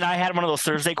were me and I had one of those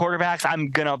Thursday quarterbacks, I'm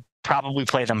gonna probably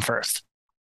play them first.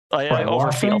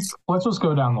 Over Fields. Let's just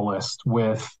go down the list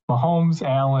with Mahomes,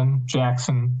 Allen,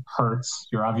 Jackson, Hurts.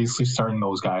 You're obviously starting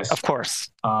those guys. Of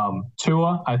course.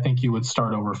 Tua, I think you would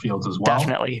start over Fields as well.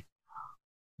 Definitely.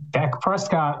 Dak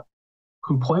Prescott,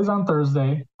 who plays on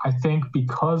Thursday, I think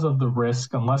because of the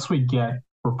risk, unless we get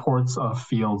reports of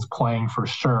Fields playing for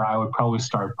sure, I would probably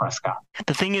start Prescott.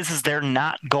 The thing is they're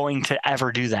not going to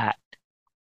ever do that.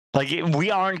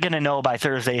 We aren't going to know by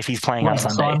Thursday if he's playing on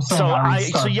Sunday.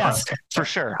 So yes, Prescott. For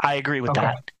sure. I agree with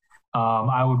that.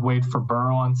 I would wait for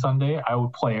Burrow on Sunday. I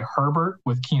would play Herbert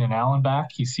with Keenan Allen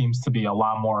back. He seems to be a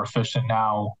lot more efficient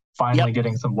now, finally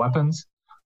getting some weapons.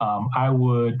 I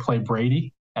would play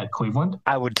Brady at Cleveland.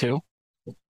 I would too.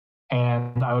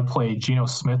 And I would play Geno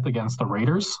Smith against the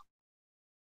Raiders.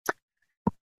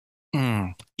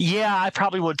 Yeah, I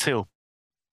probably would too.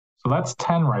 So that's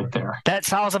 10 right there. That's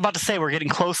how I was about to say. We're getting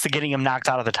close to getting him knocked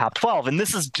out of the top 12. And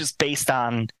this is just based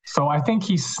on... So I think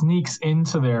he sneaks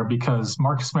into there because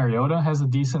Marcus Mariota has a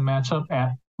decent matchup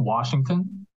at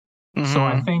Washington. Mm-hmm. So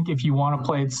I think if you want to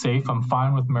play it safe, I'm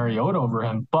fine with Mariota over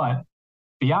him. But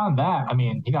beyond that, I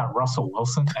mean, you got Russell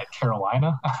Wilson at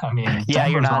Carolina. I mean,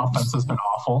 Denver's offense has been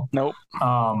awful. Nope.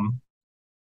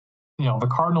 The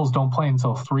Cardinals don't play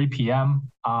until 3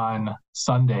 p.m. on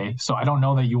Sunday, so I don't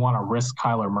know that you want to risk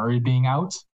Kyler Murray being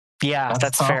out. Yeah,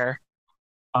 that's fair.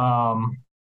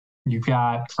 You've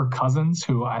got Kirk Cousins,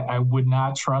 who I would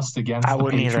not trust against the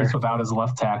Patriots without his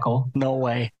left tackle. No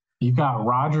way. You've got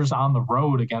Rodgers on the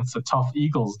road against a tough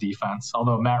Eagles defense,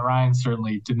 although Matt Ryan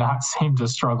certainly did not seem to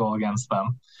struggle against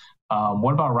them.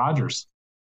 What about Rodgers?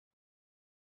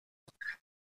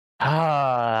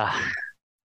 I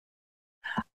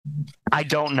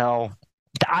don't know.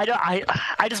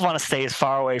 I just want to stay as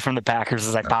far away from the Packers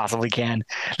as I possibly can.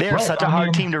 They are such a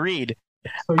hard team to read.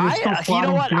 So you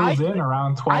know what? I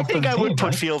think 13, I would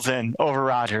put Fields in over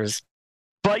Rodgers.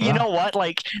 But you know what?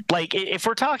 Like if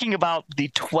we're talking about the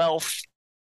 12th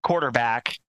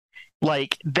quarterback,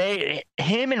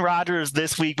 him and Rodgers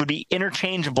this week would be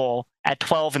interchangeable at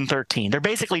 12 and 13. They're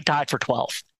basically tied for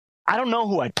 12th. I don't know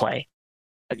who I'd play.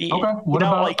 Okay.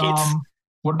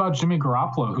 What about Jimmy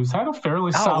Garoppolo, who's had a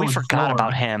fairly solid we forgot floor.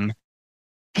 About him.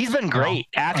 He's been great,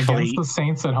 actually. Against the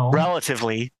Saints at home.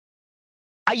 Relatively.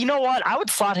 You know what? I would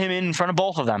slot him in front of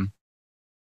both of them.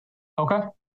 Okay.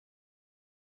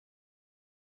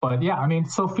 But yeah, I mean,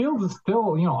 so Fields is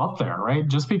still, up there, right?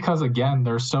 Just because, again,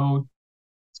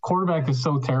 quarterback is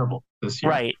so terrible this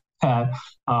year. Right.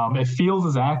 And if Fields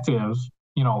is active,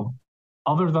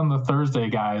 other than the Thursday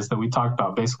guys that we talked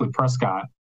about, basically Prescott,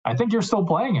 I think you're still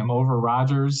playing him over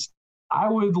Rodgers. I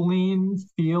would lean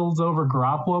Fields over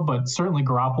Garoppolo, but certainly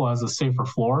Garoppolo has a safer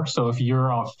floor. So if you're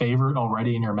a favorite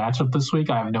already in your matchup this week,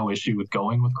 I have no issue with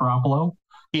going with Garoppolo.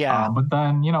 Yeah. But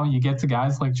then, you get to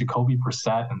guys like Jacoby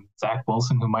Brissett and Zach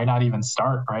Wilson who might not even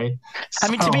start, right? I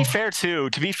mean, to be fair,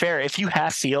 if you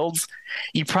have Fields,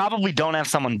 you probably don't have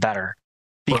someone better.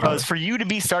 Because for you to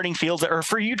be starting Fields, or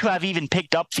for you to have even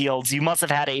picked up Fields, you must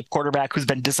have had a quarterback who's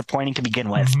been disappointing to begin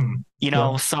with.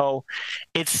 Mm-hmm. So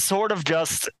it's sort of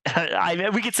just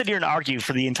we could sit here and argue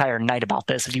for the entire night about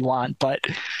this if you want, but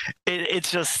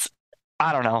it's just,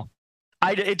 I don't know.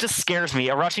 It just scares me.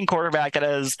 A rushing quarterback that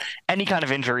has any kind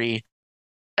of injury,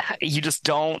 you just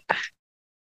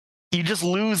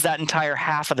lose that entire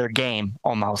half of their game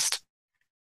almost.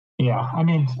 Yeah, I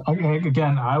mean,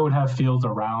 again, I would have Fields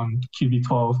around QB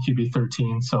 12, QB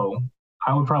 13, so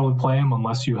I would probably play him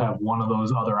unless you have one of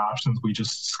those other options we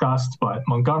just discussed. But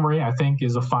Montgomery, I think,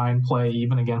 is a fine play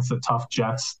even against the tough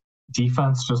Jets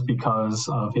defense just because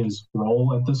of his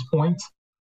role at this point.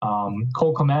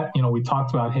 Cole Kmet, we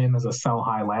talked about him as a sell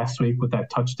high last week with that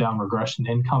touchdown regression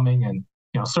incoming, and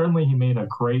certainly he made a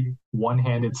great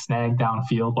one-handed snag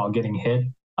downfield while getting hit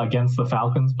against the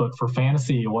Falcons, but for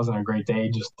fantasy, it wasn't a great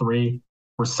day. Just 3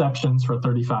 receptions for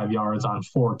 35 yards on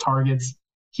 4 targets.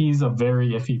 He's a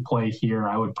very iffy play here.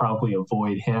 I would probably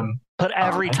avoid him. But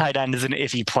every tight end is an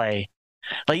iffy play.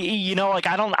 I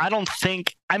don't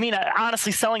think. I mean,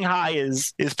 honestly, selling high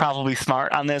is probably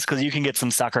smart on this because you can get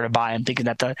some sucker to buy him thinking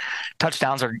that the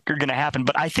touchdowns are going to happen.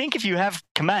 But I think if you have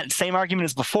Kmet, same argument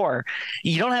as before,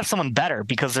 you don't have someone better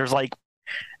because there's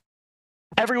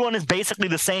everyone is basically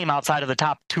the same outside of the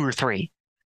top 2 or 3.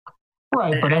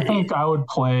 Right, but I think I would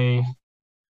play,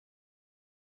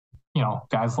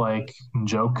 guys like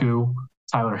Njoku,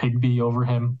 Tyler Higbee over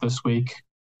him this week.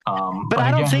 But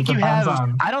I don't think you have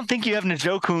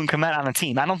Njoku and Kmet on a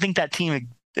team. I don't think that team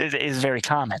is very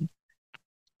common.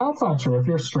 That's not true. If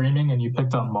you're streaming and you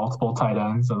picked up multiple tight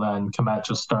ends and then Kmet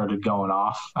just started going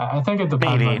off, I think it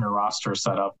depends on your roster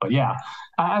setup. But yeah,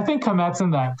 I think Kmet's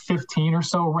in that 15 or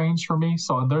so range for me.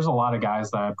 So there's a lot of guys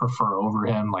that I prefer over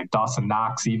him, like Dawson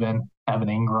Knox, even Evan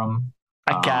Ingram.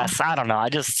 I guess. I don't know.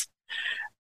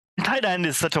 Tight end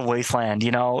is such a wasteland.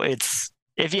 It's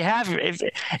if you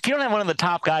don't have one of the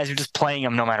top guys, you're just playing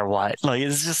them no matter what.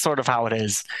 It's just sort of how it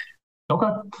is.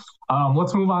 Okay.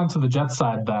 Let's move on to the Jets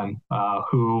side then,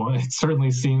 who it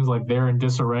certainly seems like they're in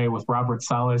disarray with Robert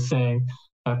Saleh saying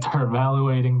that they're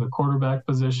evaluating the quarterback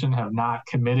position, have not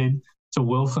committed to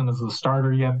Wilson as the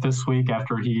starter yet this week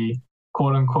after he,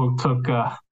 quote unquote, took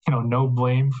no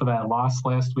blame for that loss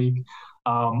last week.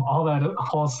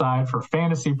 All aside, for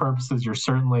fantasy purposes, you're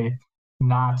certainly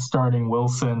not starting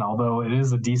Wilson, although it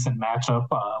is a decent matchup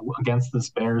against this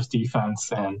Bears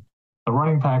defense. And the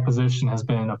running back position has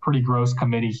been a pretty gross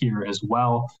committee here as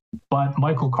well. But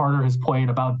Michael Carter has played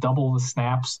about double the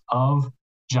snaps of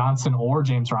Johnson or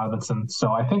James Robinson.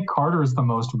 So I think Carter is the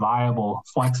most viable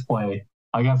flex play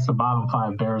against the bottom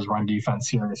 5 Bears run defense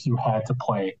here if you had to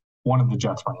play one of the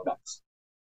Jets running backs.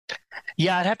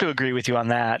 Yeah, I'd have to agree with you on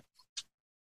that.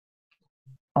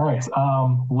 All right.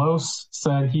 Los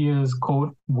said he is,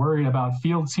 quote, worried about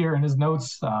Fields here in his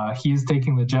notes. He is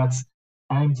taking the Jets.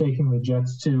 I'm taking the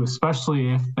Jets too,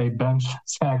 especially if they bench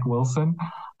Zach Wilson,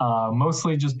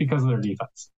 mostly just because of their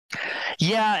defense.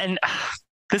 Yeah, and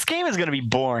this game is going to be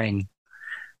boring.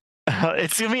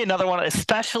 It's going to be another one,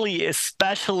 especially if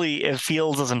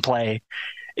Fields doesn't play.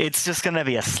 It's just going to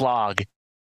be a slog.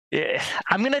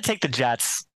 I'm going to take the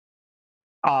Jets.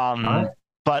 Right.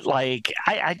 But like,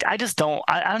 I just don't.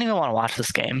 I don't even want to watch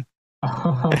this game.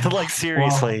 Like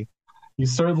seriously. Well, you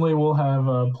certainly will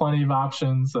have plenty of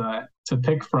options to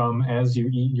pick from as you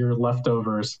eat your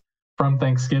leftovers from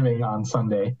Thanksgiving on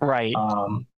Sunday. Right.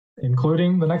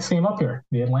 Including the next game up here,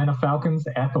 the Atlanta Falcons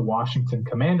at the Washington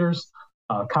Commanders.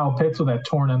 Kyle Pitts with that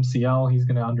torn MCL. He's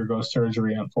going to undergo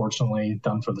surgery, unfortunately,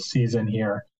 done for the season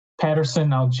here.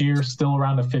 Patterson, Algier, still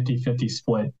around a 50-50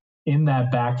 split in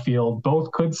that backfield.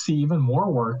 Both could see even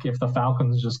more work if the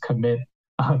Falcons just commit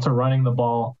to running the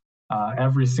ball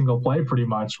every single play pretty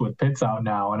much with Pitts out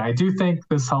now. And I do think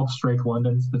this helps Drake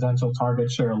London's potential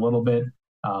target share a little bit.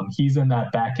 He's in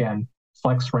that back end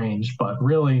flex range, but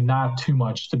really not too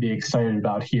much to be excited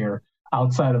about here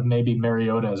outside of maybe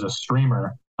Mariota as a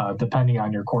streamer, depending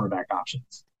on your quarterback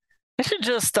options. They should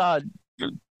just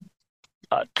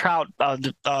trout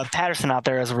Patterson out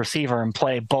there as a receiver and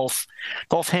play both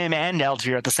him and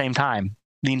Algier at the same time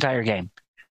the entire game.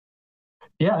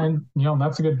 Yeah, and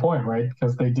that's a good point, right?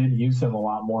 Because they did use him a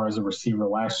lot more as a receiver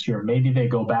last year. Maybe they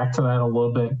go back to that a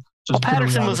little bit.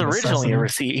 Patterson was originally a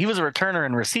receiver. He was a returner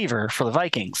and receiver for the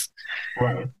Vikings.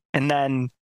 Right. And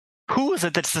then who was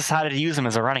it that decided to use him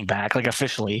as a running back, like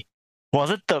officially?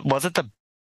 Was it the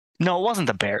No, it wasn't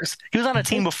the Bears. He was on a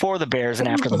team before the Bears and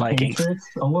after the Vikings. Patriots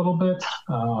a little bit.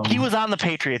 He was on the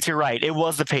Patriots. You're right. It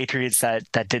was the Patriots that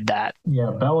did that.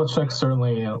 Yeah, Belichick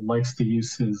certainly likes to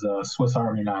use his Swiss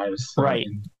Army knives right.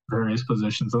 in various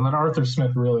positions. And then Arthur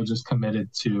Smith really just committed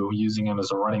to using him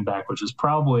as a running back, which is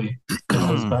probably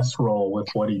his best role with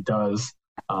what he does,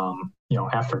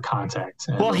 after contact.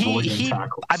 And he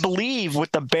I believe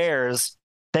with the Bears,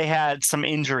 they had some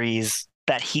injuries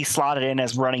that he slotted in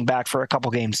as running back for a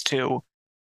couple games too.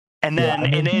 And then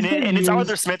it's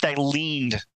Arthur Smith that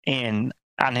leaned in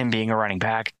on him being a running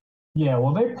back. Yeah,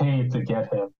 well, they paid to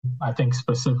get him, I think,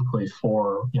 specifically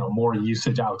for, more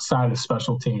usage outside of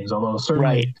special teams, although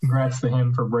certainly congrats to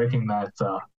him for breaking that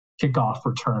kickoff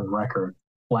return record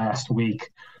last week.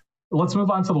 Let's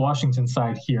move on to the Washington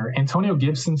side here. Antonio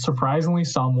Gibson surprisingly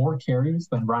saw more carries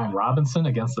than Brian Robinson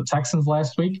against the Texans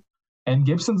last week. And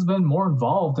Gibson's been more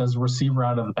involved as a receiver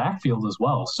out of the backfield as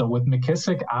well. So with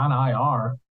McKissick on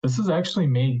IR, this has actually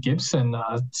made Gibson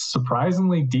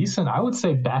surprisingly decent, I would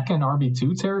say, back-end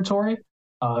RB2 territory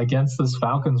against this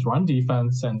Falcons run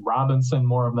defense, and Robinson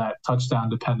more of that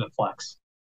touchdown-dependent flex.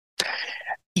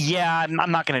 Yeah,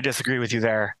 I'm not going to disagree with you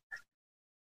there.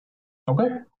 Okay.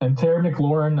 And Terry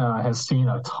McLaurin has seen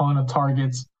a ton of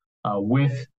targets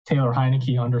with Taylor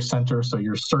Heineke under center, so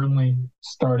you're certainly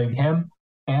starting him.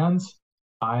 And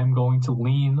I'm going to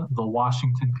lean the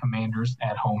Washington Commanders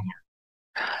at home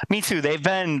here. Me too. They've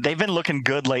been looking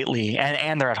good lately,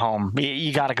 and they're at home.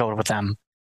 You got to go with them.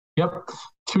 Yep.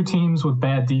 Two teams with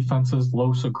bad defenses.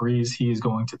 Los agrees he is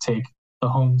going to take the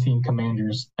home team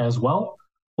Commanders as well.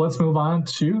 Let's move on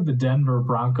to the Denver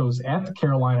Broncos at the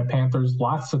Carolina Panthers.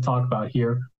 Lots to talk about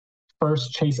here.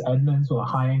 First, Chase Edmonds with a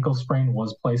high ankle sprain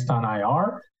was placed on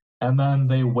IR. And then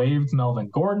they waived Melvin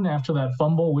Gordon after that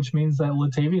fumble, which means that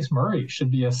Latavius Murray should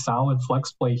be a solid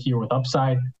flex play here with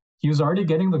upside. He was already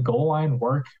getting the goal line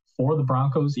work for the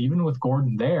Broncos, even with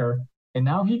Gordon there. And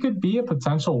now he could be a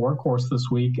potential workhorse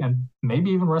this week and maybe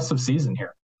even rest of season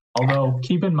here. Although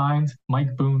keep in mind,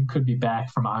 Mike Boone could be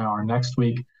back from IR next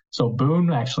week. So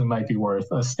Boone actually might be worth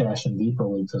a stash in deeper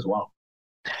leagues as well.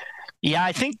 Yeah,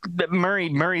 I think that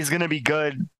Murray's going to be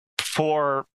good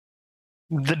for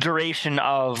the duration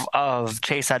of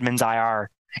Chase Edmonds IR,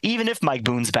 even if Mike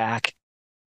Boone's back.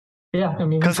 Yeah, I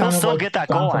mean, because he'll still get that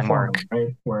goal line work,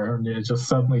 right? Where it's just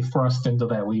suddenly thrust into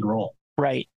that lead role.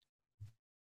 Right.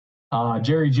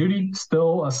 Jerry Jeudy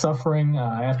still suffering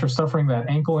after suffering that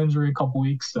ankle injury a couple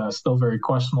weeks. Still very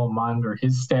questionable. Monitor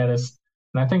his status.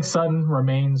 And I think Sutton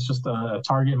remains just a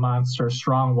target monster,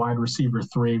 strong wide receiver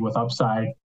 3 with upside,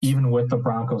 even with the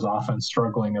Broncos offense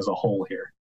struggling as a whole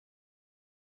here.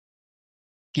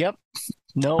 Yep.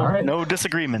 No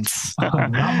disagreements. Not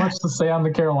much to say on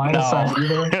the Carolina side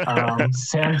either.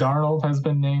 Sam Darnold has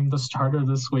been named the starter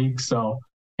this week. So,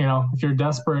 if you're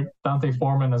desperate, Dante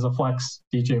Foreman as a flex,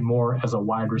 DJ Moore as a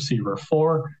wide receiver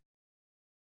 4.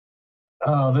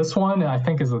 This one I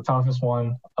think is the toughest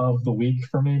one of the week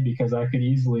for me because I could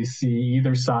easily see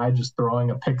either side just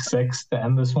throwing a pick six to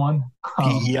end this one.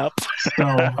 Yep.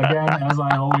 So again, as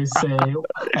I always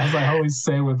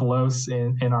say with Los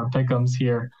in our pick'ems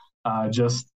here,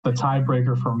 just the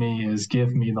tiebreaker for me is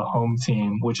give me the home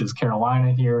team, which is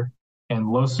Carolina here. And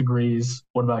Los agrees.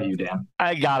 What about you, Dan?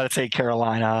 I gotta take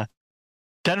Carolina.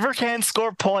 Denver can't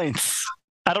score points.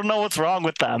 I don't know what's wrong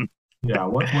with them. Yeah,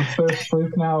 what's their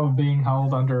streak now of being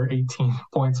held under 18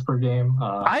 points per game?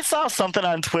 I saw something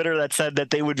on Twitter that said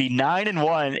that they would be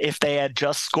 9-1 if they had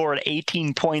just scored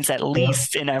 18 points at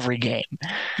least in every game.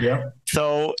 Yep.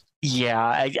 So yeah,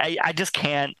 I just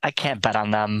can't. I can't bet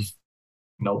on them.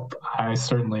 Nope, I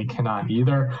certainly cannot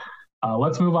either.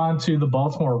 Let's move on to the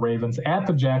Baltimore Ravens at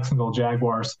the Jacksonville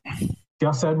Jaguars.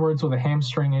 Gus Edwards with a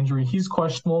hamstring injury. He's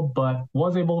questionable, but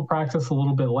was able to practice a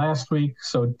little bit last week,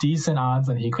 so decent odds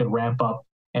that he could ramp up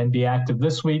and be active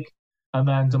this week. And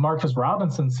then Demarcus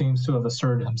Robinson seems to have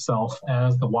asserted himself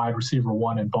as the wide receiver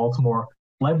one in Baltimore,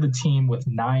 led the team with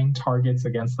 9 targets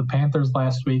against the Panthers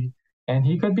last week, and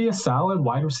he could be a solid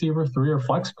wide receiver 3 or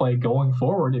flex play going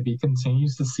forward if he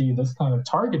continues to see this kind of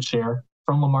target share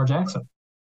from Lamar Jackson.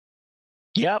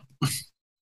 Yep.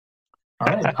 All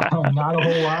right. Not a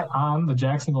whole lot on the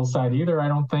Jacksonville side either. I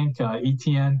don't think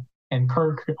Etienne and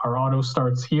Kirk are auto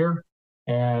starts here.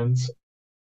 And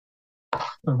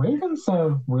the Ravens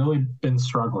have really been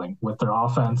struggling with their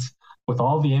offense, with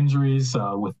all the injuries,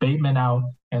 with Bateman out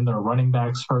and their running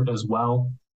backs hurt as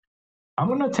well. I'm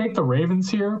going to take the Ravens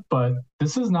here, but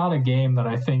this is not a game that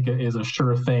I think is a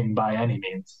sure thing by any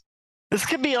means. This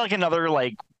could be like another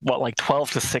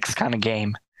 12-6 kind of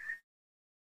game.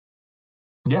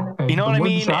 Yeah, you know what I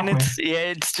mean, and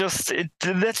that's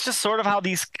just sort of how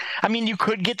these. I mean, you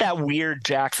could get that weird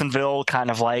Jacksonville kind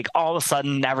of like all of a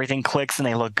sudden everything clicks and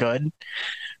they look good,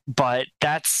 but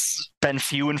that's been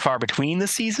few and far between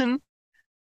this season.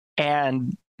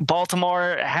 And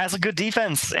Baltimore has a good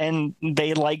defense, and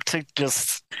they like to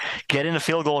just get into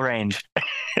field goal range,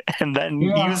 and then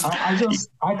use. I could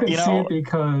see it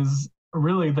because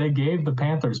really they gave the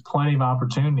Panthers plenty of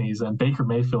opportunities, and Baker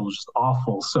Mayfield was just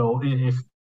awful. So if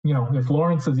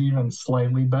Lawrence is even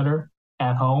slightly better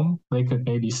at home, they could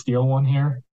maybe steal one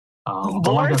here.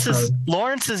 Lawrence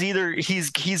is either he's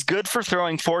good for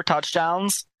throwing 4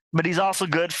 touchdowns, but he's also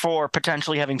good for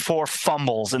potentially having 4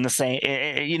 fumbles in the same,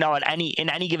 in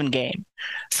any given game.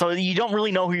 So you don't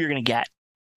really know who you're going to get.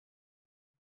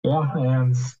 Yeah,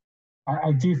 and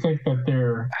I do think that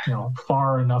they're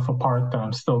far enough apart that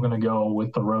I'm still going to go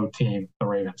with the road team, the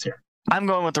Ravens here. I'm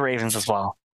going with the Ravens as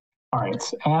well. All right,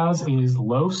 as is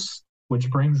Los,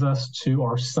 which brings us to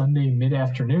our Sunday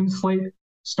mid-afternoon slate,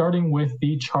 starting with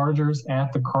the Chargers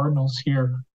at the Cardinals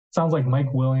here. Sounds like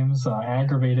Mike Williams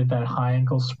aggravated that high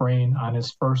ankle sprain on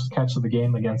his first catch of the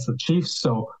game against the Chiefs,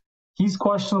 so he's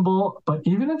questionable. But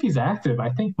even if he's active, I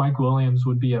think Mike Williams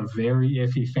would be a very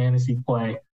iffy fantasy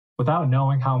play without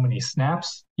knowing how many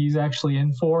snaps he's actually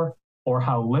in for or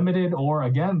how limited, or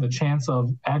again, the chance of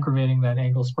aggravating that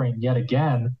ankle sprain yet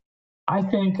again. I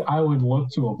think I would look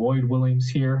to avoid Williams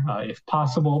here if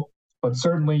possible, but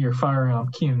certainly you're firing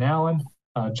up Keenan Allen,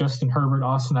 Justin Herbert,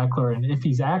 Austin Eckler, and if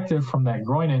he's active from that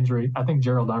groin injury, I think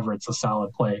Gerald Everett's a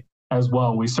solid play as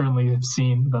well. We certainly have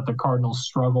seen that the Cardinals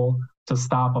struggle to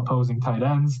stop opposing tight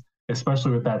ends,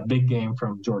 especially with that big game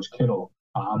from George Kittle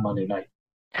on Monday night.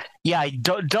 Yeah,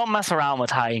 don't mess around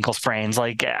with high ankle sprains.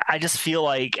 Like, I just feel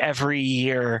like every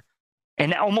year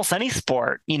in almost any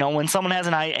sport, when someone has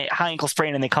a high ankle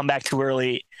sprain and they come back too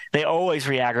early, they always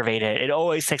re-aggravate it. It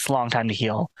always takes a long time to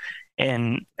heal.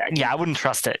 And yeah, I wouldn't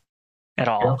trust it at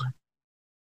all.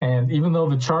 Yeah. And even though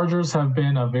the Chargers have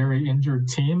been a very injured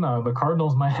team, the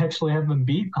Cardinals might actually have them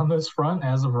beat on this front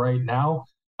as of right now.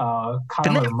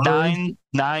 Kyler Murray,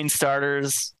 nine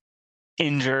starters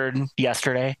injured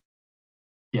yesterday.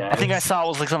 Yeah, I think I saw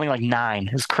it was something like 9.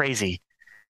 It was crazy.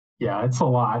 Yeah, it's a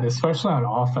lot, especially on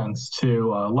offense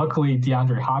too. Luckily,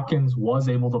 DeAndre Hopkins was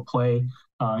able to play,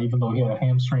 even though he had a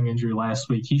hamstring injury last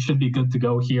week. He should be good to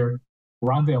go here.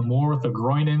 Rondale Moore with a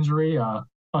groin injury.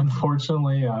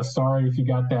 Unfortunately, sorry if you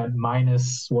got that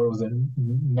minus,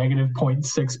 negative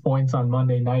 0.6 points on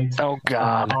Monday night. Oh,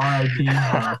 God. RIP,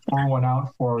 pour one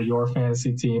out for your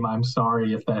fantasy team. I'm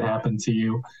sorry if that happened to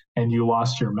you and you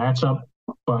lost your matchup.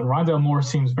 But Rondale Moore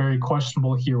seems very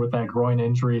questionable here with that groin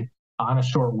injury on a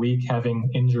short week, having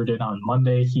injured it on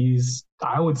Monday. He's,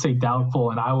 I would say,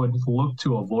 doubtful, and I would look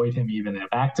to avoid him even if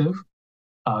active.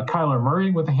 Kyler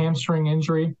Murray with a hamstring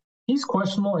injury. He's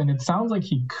questionable, and it sounds like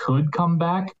he could come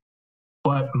back.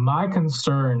 But my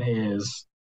concern is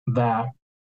that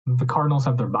the Cardinals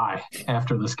have their bye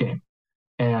after this game.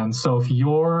 And And so if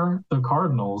you're the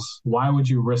Cardinals, why would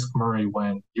you risk Murray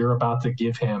when you're about to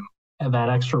give him that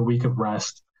extra week of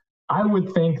rest? I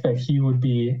would think that he would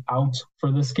be out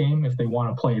for this game if they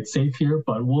want to play it safe here,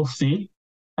 but we'll see.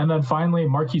 And then finally,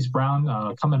 Marquise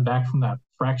Brown coming back from that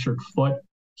fractured foot.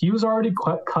 He was already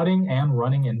cutting and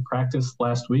running in practice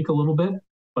last week a little bit,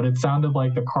 but it sounded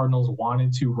like the Cardinals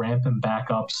wanted to ramp him back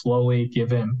up slowly,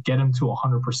 get him to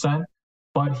 100%.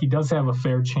 But he does have a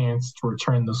fair chance to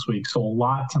return this week. So a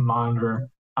lot to monitor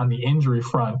on the injury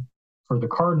front for the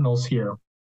Cardinals here.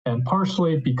 And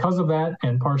partially because of that,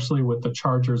 and partially with the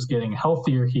Chargers getting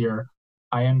healthier here,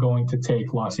 I am going to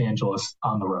take Los Angeles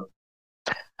on the road.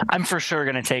 I'm for sure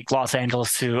going to take Los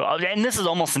Angeles too. And this is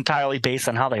almost entirely based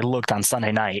on how they looked on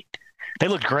Sunday night. They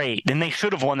looked great, and they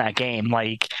should have won that game.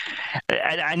 Like,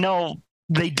 I know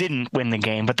they didn't win the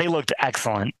game, but they looked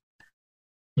excellent.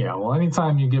 Yeah, well,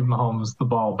 anytime you give Mahomes the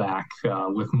ball back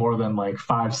with more than like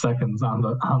 5 seconds on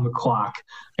the clock,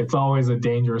 it's always a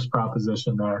dangerous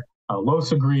proposition there.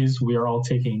 Los agrees. We are all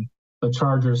taking the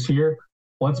Chargers here.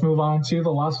 Let's move on to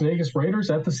the Las Vegas Raiders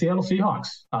at the Seattle Seahawks,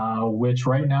 which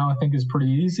right now I think is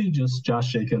pretty easy, just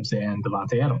Josh Jacobs and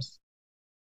Davante Adams.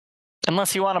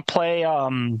 Unless you want to play,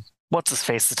 what's his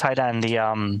face, the tight end,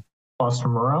 Foster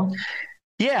Moreau?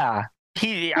 Yeah.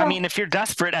 I mean, if you're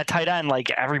desperate at tight end, like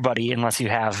everybody, unless you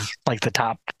have like the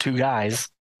top two guys.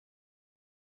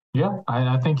 Yeah,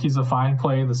 I think he's a fine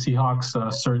play. The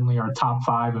Seahawks certainly are top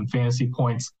 5 in fantasy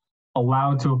points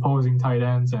allowed to opposing tight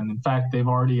ends. And in fact, they've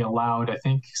already allowed, I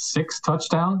think, 6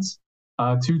 touchdowns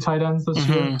to tight ends this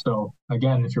year. So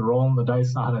again, if you're rolling the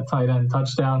dice on a tight end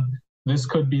touchdown, this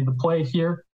could be the play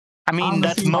here. I mean,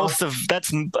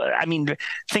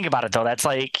 think about it though. That's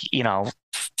like,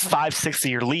 5/6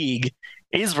 of your league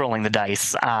is rolling the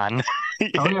dice on,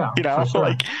 sure.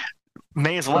 Like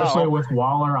may as well. Especially with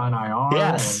Waller on IR.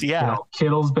 Yes. And,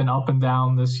 Kittle's been up and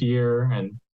down this year,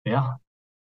 and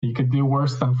you could do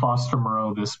worse than Foster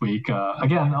Moreau this week.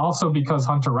 Again, also because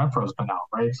Hunter Renfro's been out,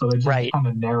 right? So that just kind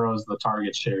of narrows the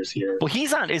target shares here. Well,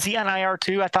 is he on IR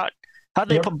too? I thought, how'd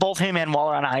they put both him and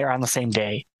Waller on IR on the same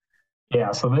day?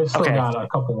 Yeah, so they've still got a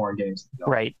couple more games to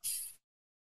go. Right.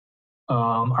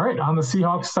 All right, on the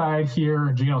Seahawks side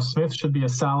here, Geno Smith should be a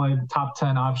solid top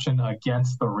 10 option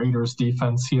against the Raiders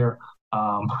defense here.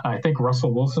 I think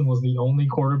Russell Wilson was the only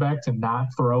quarterback to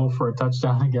not throw for a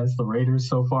touchdown against the Raiders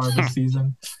so far this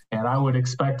season. And I would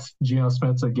expect Geno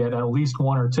Smith to get at least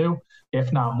 1 or 2,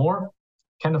 if not more.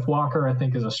 Kenneth Walker, I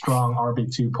think, is a strong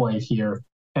RB2 play here.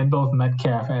 And both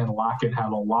Metcalf and Lockett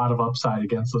have a lot of upside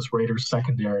against this Raiders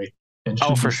secondary and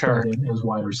should be started as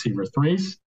wide receiver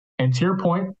 3s. And to your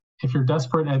point, if you're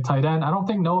desperate at tight end, I don't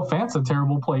think Noah Fant's a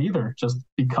terrible play either, just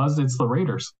because it's the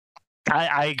Raiders.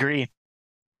 I agree.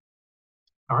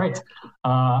 All right.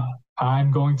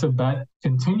 I'm going to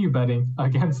continue betting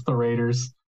against the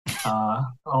Raiders,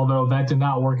 although that did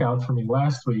not work out for me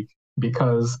last week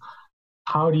because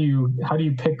how do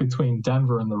you pick between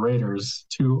Denver and the Raiders,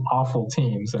 2 awful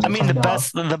teams? And I mean, the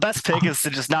best pick is to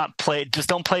just not play. Just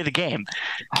don't play the game.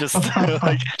 Just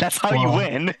that's how you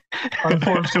win.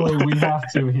 Unfortunately, we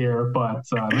have to here, but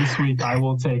this week I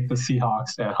will take the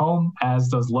Seahawks at home, as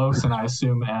does Los, and I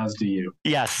assume as do you.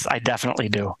 Yes, I definitely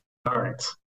do. All right.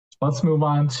 Let's move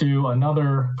on to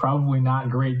another probably not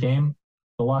great game.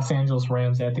 The Los Angeles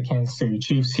Rams at the Kansas City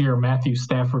Chiefs here. Matthew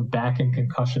Stafford back in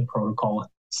concussion protocol.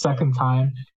 2nd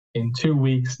time in 2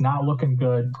 weeks. Not looking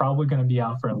good. Probably going to be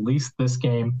out for at least this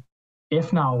game,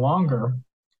 if not longer.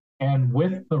 And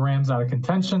with the Rams out of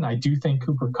contention, I do think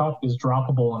Cooper Kupp is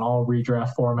droppable in all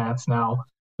redraft formats now.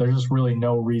 There's just really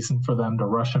no reason for them to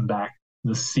rush him back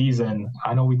this season.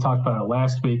 I know we talked about it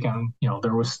last week, and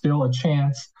there was still a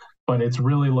chance, but it's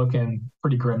really looking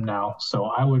pretty grim now. So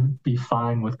I would be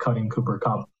fine with cutting Cooper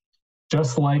Kupp,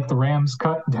 just like the Rams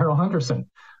cut Darrell Henderson.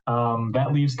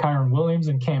 That leaves Kyren Williams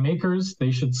and Cam Akers.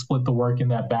 They should split the work in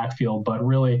that backfield, but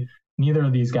really neither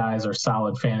of these guys are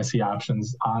solid fantasy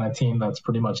options on a team that's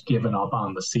pretty much given up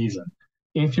on the season.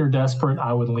 If you're desperate,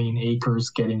 I would lean Akers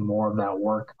getting more of that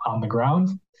work on the ground.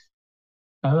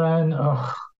 And then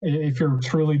if you're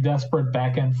truly desperate,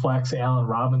 back-end flex, Allen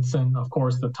Robinson. Of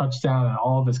course, the touchdown and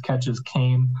all of his catches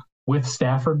came with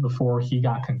Stafford before he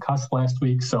got concussed last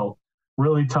week. So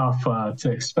really tough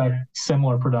to expect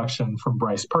similar production from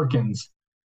Bryce Perkins.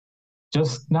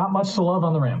 Just not much to love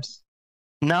on the Rams.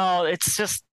 No, it's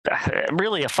just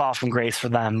really a fall from grace for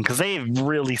them because they've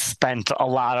really spent a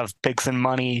lot of picks and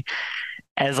money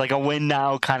as like a win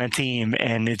now kind of team.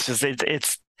 And it's just,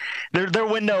 it's their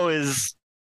window is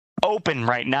open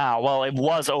right now. Well, it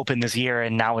was open this year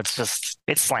and now it's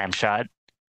slam shut.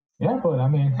 Yeah, but I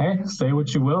mean, hey, say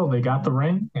what you will. They got the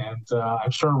ring, and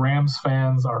I'm sure Rams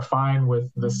fans are fine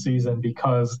with this season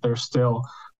because they're still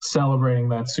celebrating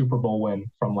that Super Bowl win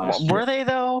from last year. Were they,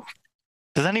 though?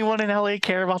 Does anyone in LA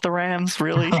care about the Rams,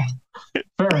 really?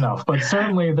 Fair enough, but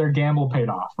certainly their gamble paid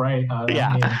off, right? Yeah.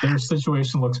 I mean, their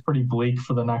situation looks pretty bleak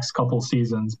for the next couple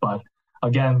seasons, but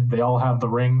again, they all have the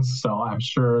rings, so I'm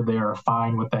sure they are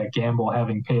fine with that gamble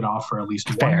having paid off for at least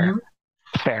 1 year.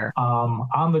 Fair.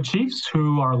 On the Chiefs,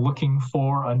 who are looking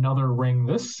for another ring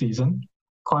this season,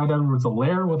 Clyde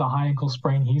Edwards-Helaire with a high ankle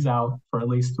sprain. He's out for at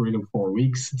least 3 to 4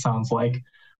 weeks, it sounds like.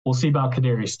 We'll see about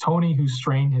Kadarius Toney, who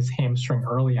strained his hamstring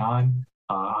early on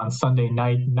Sunday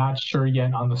night. Not sure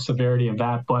yet on the severity of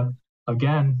that, but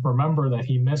again, remember that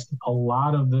he missed a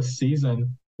lot of this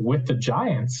season with the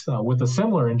Giants with a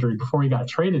similar injury before he got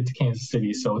traded to Kansas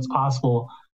City. So it's possible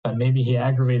that maybe he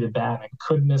aggravated that and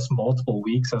could miss multiple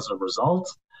weeks as a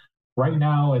result. Right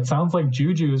now, it sounds like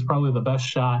Juju is probably the best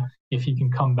shot if he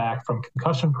can come back from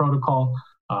concussion protocol.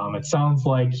 It sounds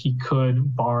like he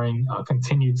could, barring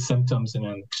continued symptoms in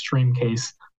an extreme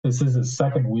case. This is his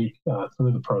second week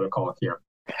through the protocol here.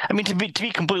 I mean, to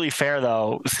be completely fair,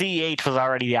 though, CEH was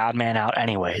already the odd man out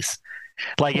anyways.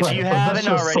 Like, if you haven't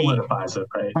already... solidifies it,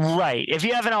 right? Right. If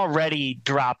you haven't already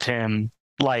dropped him,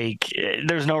 like,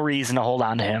 there's no reason to hold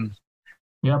on to him.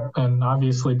 Yep, and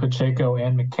obviously Pacheco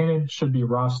and McKinnon should be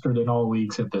rostered in all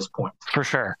leagues at this point. For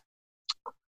sure.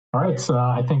 All right, so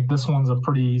I think this one's a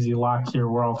pretty easy lock here.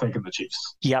 We're all taking the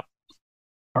Chiefs. Yep.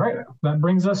 All right, that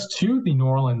brings us to the New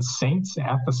Orleans Saints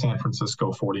at the San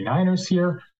Francisco 49ers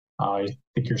here. I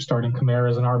think you're starting Kamara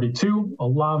as an RB2,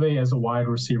 Olave as a wide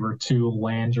receiver 2,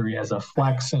 Landry as a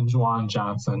flex, and Juwan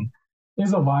Johnson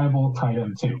is a viable tight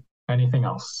end 2. Anything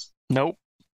else? Nope.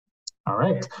 All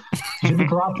right. Jimmy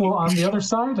Garoppolo on the other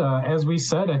side, as we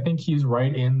said, I think he's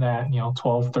right in that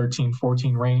 12, 13,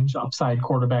 14 range. Upside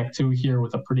quarterback 2 here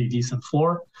with a pretty decent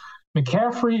floor.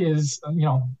 McCaffrey is,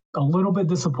 a little bit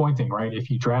disappointing, right? If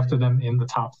you drafted him in the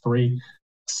top 3.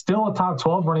 Still a top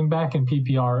 12 running back in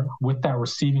PPR with that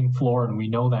receiving floor, and we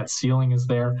know that ceiling is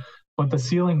there. But the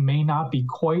ceiling may not be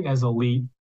quite as elite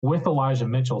with Elijah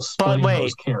Mitchell splitting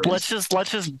those carries. Let's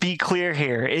just be clear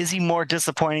here. Is he more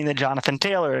disappointing than Jonathan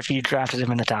Taylor if you drafted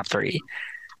him in the top 3?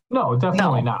 No,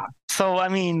 definitely not. So, I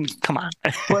mean, come on.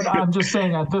 But I'm just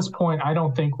saying at this point, I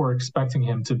don't think we're expecting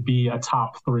him to be a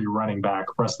top 3 running back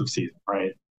rest of the season,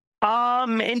 right?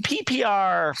 In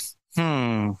PPR,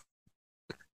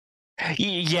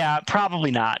 yeah,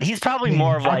 probably not. He's probably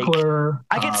more of like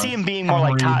I can see him being more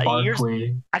like top.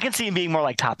 I can see him being more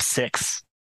like top 6.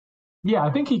 Yeah,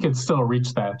 I think he could still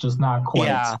reach that, just not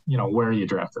quite, where you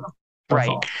drafted him. That's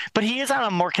right. But he is on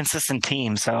a more consistent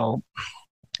team, so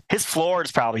his floor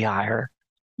is probably higher.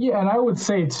 Yeah, and I would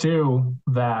say, too,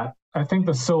 that I think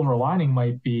the silver lining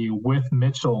might be with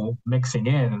Mitchell mixing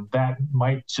in, and that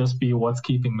might just be what's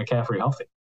keeping McCaffrey healthy.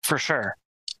 For sure.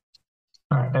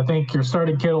 All right, I think you're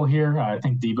starting Kittle here. I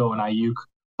think Debo and Ayuk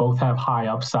both have high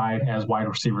upside as wide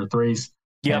receiver 3s.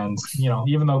 Yep. And,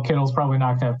 even though Kittle's probably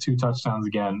not going to have 2 touchdowns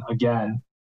again,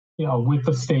 with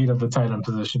the state of the tight end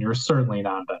position, you're certainly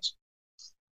not benching.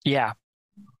 Yeah.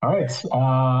 All right.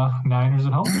 Niners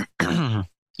at home?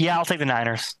 Yeah, I'll take the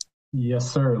Niners.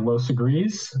 Yes, sir. Los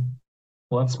agrees.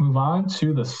 Let's move on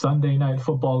to the Sunday night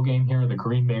football game here. The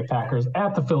Green Bay Packers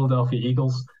at the Philadelphia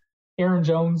Eagles. Aaron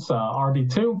Jones,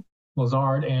 RB2.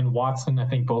 Lazard and Watson, I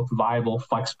think both viable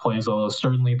flex plays, although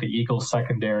certainly the Eagles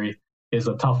secondary is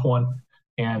a tough one.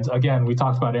 And again, we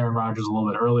talked about Aaron Rodgers a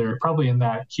little bit earlier, probably in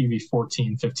that QB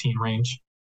 14, 15 range.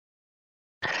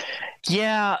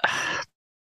 Yeah,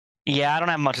 I don't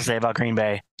have much to say about Green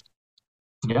Bay.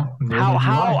 Yeah.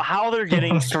 How they're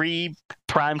getting 3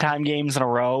 primetime games in a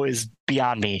row is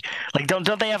beyond me. Like, don't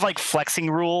they have like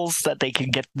flexing rules that they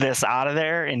can get this out of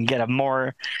there and get a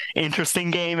more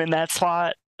interesting game in that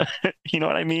slot? You know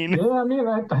what I mean? Yeah, I mean,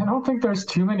 I don't think there's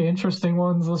too many interesting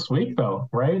ones this week, though,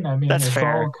 right? I mean, that's it's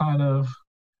fair. all kind of.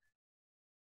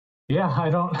 Yeah,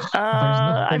 I don't. There's just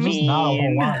not a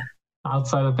whole lot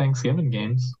outside of Thanksgiving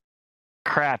games.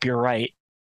 Crap, you're right.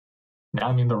 Yeah,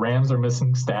 I mean, the Rams are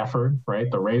missing Stafford, right?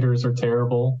 The Raiders are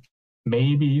terrible.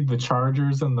 Maybe the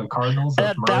Chargers and the Cardinals.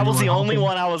 That was the only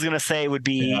one I was going to say would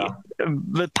be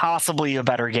possibly a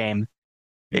better game.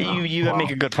 You make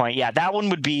a good point. Yeah, that one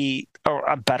would be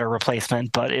a better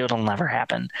replacement, but it'll never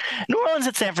happen. New Orleans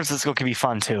at San Francisco can be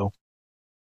fun, too.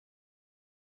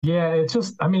 Yeah, it's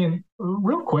just, I mean,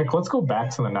 real quick, let's go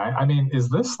back to the night. I mean, is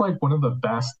this like one of the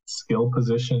best skill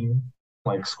position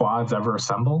like squads ever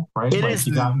assembled, right? It like is.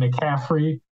 You got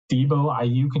McCaffrey, Debo,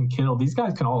 Ayuk, and Kittle, these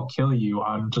guys can all kill you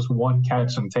on just one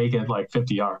catch and take it like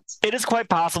 50 yards. It is quite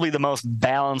possibly the most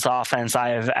balanced offense I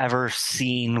have ever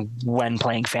seen when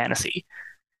playing fantasy.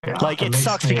 Yeah, like, it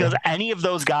sucks because any of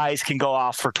those guys can go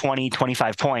off for 20,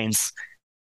 25 points.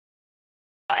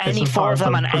 Any four of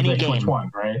them on any game. One,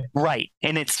 right? Right.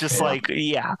 And it's just I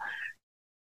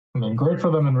mean, great for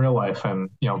them in real life. And,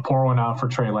 pour one out for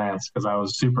Trey Lance because I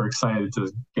was super excited to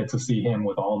get to see him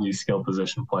with all these skill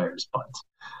position players. But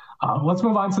let's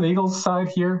move on to the Eagles side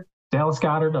here. Dallas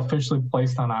Goedert officially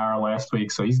placed on IR last week,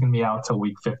 so he's going to be out till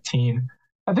week 15.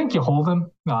 I think you hold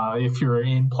him if you're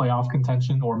in playoff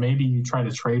contention, or maybe you try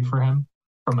to trade for him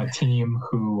from a team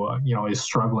who, is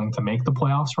struggling to make the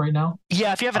playoffs right now.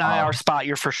 Yeah, if you have an IR spot,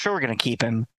 you're for sure going to keep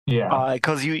him. Yeah.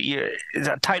 Because the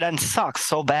tight end sucks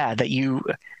so bad that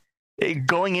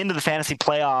going into the fantasy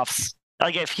playoffs,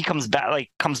 like if he comes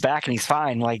back and he's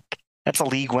fine, like that's a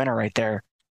league winner right there.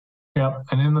 Yep.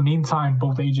 And in the meantime,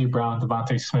 both A.J. Brown and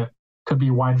Devontae Smith could be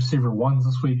wide receiver ones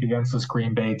this week against this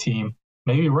Green Bay team.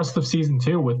 Maybe rest of season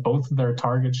too, with both of their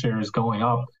target shares going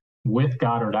up with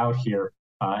Goddard out here.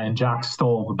 And Jack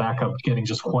Stoll, the backup, getting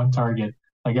just one target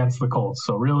against the Colts.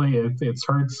 So really, it's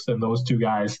Hurts and those two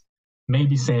guys.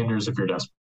 Maybe Sanders if you're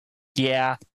desperate.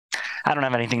 Yeah, I don't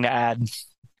have anything to add.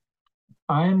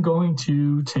 I'm going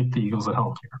to take the Eagles at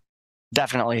home here.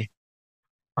 Definitely.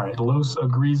 All right, Los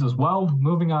agrees as well.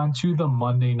 Moving on to the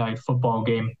Monday Night Football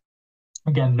game.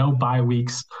 Again, no bye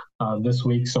weeks this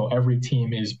week, so every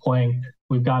team is playing.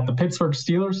 We've got the Pittsburgh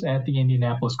Steelers at the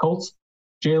Indianapolis Colts.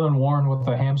 Jaylen Warren with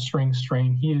a hamstring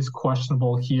strain. He is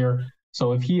questionable here.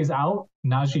 So if he is out,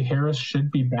 Najee Harris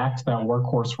should be back to that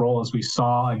workhorse role as we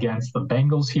saw against the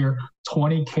Bengals here.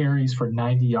 20 carries for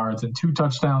 90 yards and 2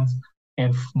 touchdowns.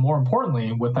 And more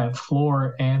importantly, with that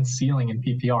floor and ceiling in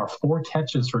PPR, 4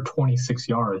 catches for 26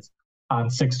 yards on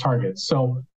 6 targets.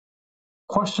 So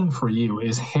question for you,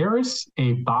 is Harris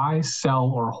a buy,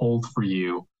 sell, or hold for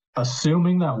you,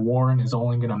 assuming that Warren is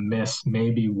only going to miss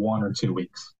maybe 1 or 2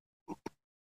 weeks?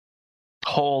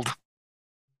 Hold.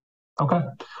 Okay.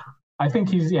 I think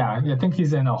he's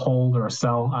in a hold or a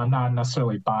sell. I'm not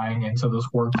necessarily buying into this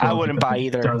workload. I wouldn't buy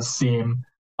either. It does seem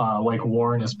like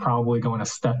Warren is probably going to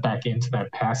step back into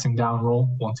that passing down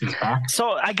role once he's back.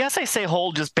 So I guess I say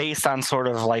hold just based on sort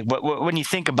of like when you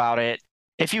think about it.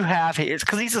 If you have, it's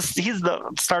because he's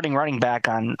the starting running back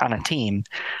on a team.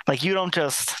 Like you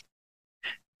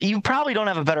probably don't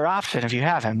have a better option if you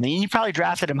have him. You probably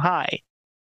drafted him high.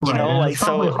 It's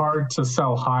probably hard to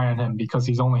sell high on him because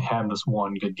he's only had this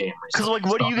one good game recently.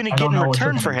 Because what are you going to get in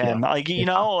return for him? I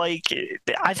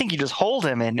think you just hold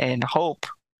him and hope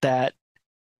that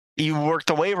you work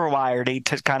the waiver wire to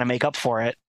kind of make up for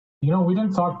it. We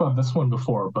didn't talk about this one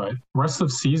before, but rest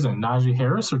of season, Najee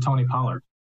Harris or Tony Pollard?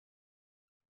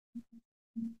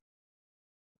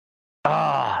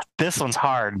 This one's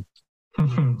hard.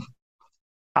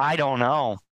 I don't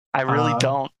know. I really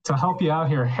don't. To help you out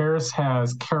here, Harris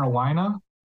has Carolina,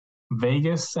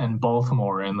 Vegas, and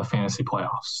Baltimore in the fantasy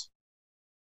playoffs.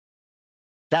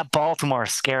 That Baltimore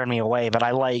is scaring me away, but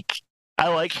I like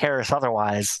Harris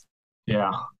otherwise.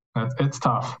 Yeah, it's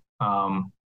tough. I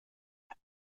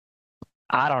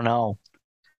don't know.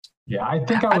 Yeah, I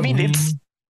think it's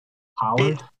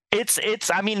Howard.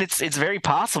 It's very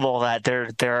possible that there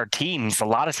are a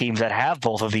lot of teams that have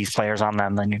both of these players on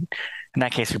them. Then in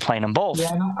that case, you're playing them both.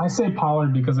 Yeah, I say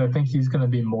Pollard because I think he's going to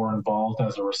be more involved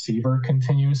as a receiver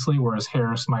continuously, whereas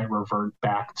Harris might revert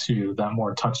back to that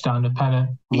more touchdown dependent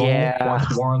role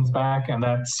once Warren's back, and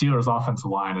that Steelers offensive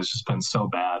line has just been so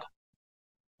bad.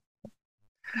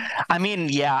 I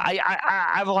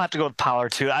will have to go with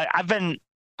Pollard too. I can't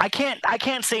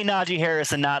say Najee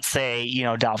Harris and not say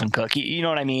Dalvin Cook. You know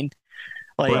what I mean?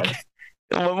 Like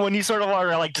when you sort of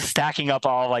are like just stacking up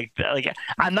all like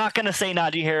I'm not gonna say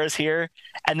Najee Harris here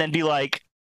and then be like,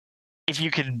 if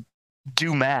you could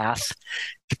do math,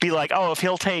 be like, if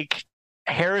he'll take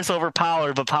Harris over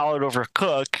Pollard but Pollard over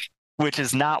Cook, which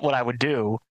is not what I would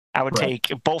do. I would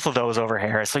take both of those over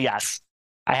Harris. So yes,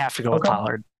 I have to go with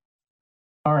Pollard.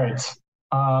 All right.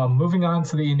 Moving on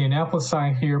to the Indianapolis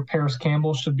side here, Paris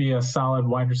Campbell should be a solid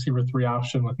wide receiver 3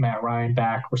 option with Matt Ryan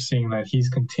back. We're seeing that he's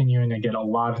continuing to get a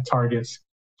lot of targets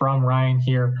from Ryan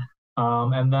here.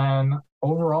 And then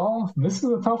overall, this is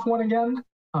a tough one again.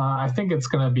 I think it's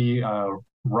going to be a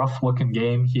rough-looking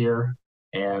game here,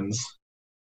 and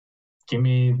give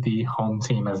me the home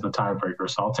team as the tiebreaker,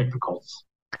 so I'll take the Colts.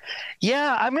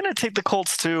 Yeah, I'm going to take the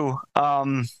Colts too.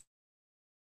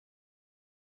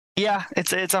 Yeah,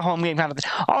 it's a home game kind of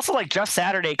thing. Also, like Jeff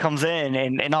Saturday comes in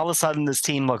and all of a sudden this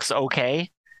team looks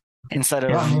okay instead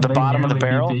of the bottom of the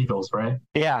barrel. The Eagles, right?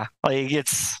 Yeah, like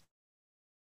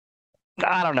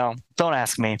I don't know. Don't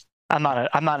ask me. I'm not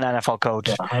an NFL coach.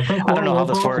 Yeah, I think I don't know how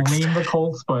this works. Lean the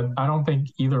Colts, but I don't think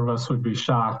either of us would be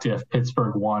shocked if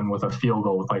Pittsburgh won with a field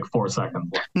goal with like 4 seconds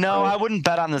left. No, right? I wouldn't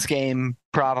bet on this game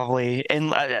probably.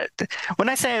 And when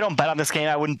I say I don't bet on this game,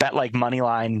 I wouldn't bet like money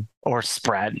line or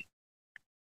spread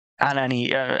on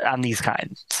any on these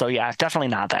kinds. So yeah, definitely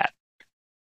not that.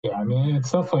 Yeah, I mean,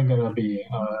 it's definitely going to be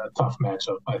a tough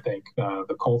matchup. I think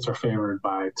the Colts are favored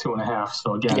by 2.5.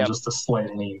 So again, just a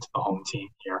slight lean to the home team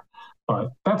here.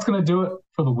 But that's going to do it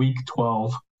for the Week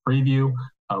 12 preview.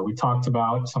 We talked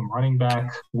about some running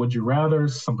back would you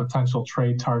rathers, some potential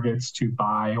trade targets to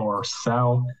buy or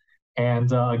sell.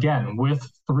 And again,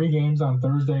 with 3 games on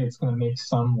Thursday, it's going to make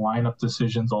some lineup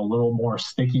decisions a little more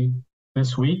sticky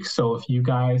this week. So if you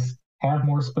guys have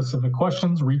more specific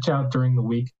questions, reach out during the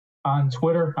week on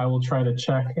Twitter. I will try to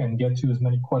check and get to as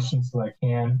many questions as I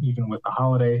can, even with the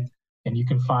holiday. And you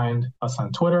can find us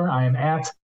on Twitter. I am at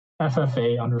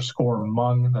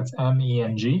FFA_Mung. That's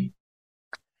MENG.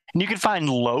 And you can find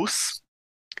Los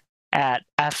at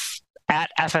FFA_Los.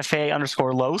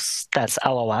 That's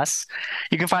LOS.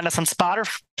 You can find us on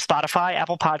Spotify,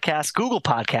 Apple Podcasts, Google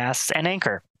Podcasts, and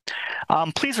Anchor.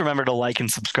 Please remember to like and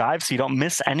subscribe so you don't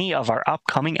miss any of our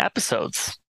upcoming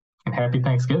episodes. And happy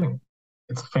Thanksgiving.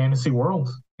 It's a fantasy world,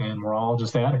 and we're all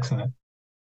just addicts in it.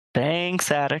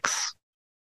 Thanks, addicts.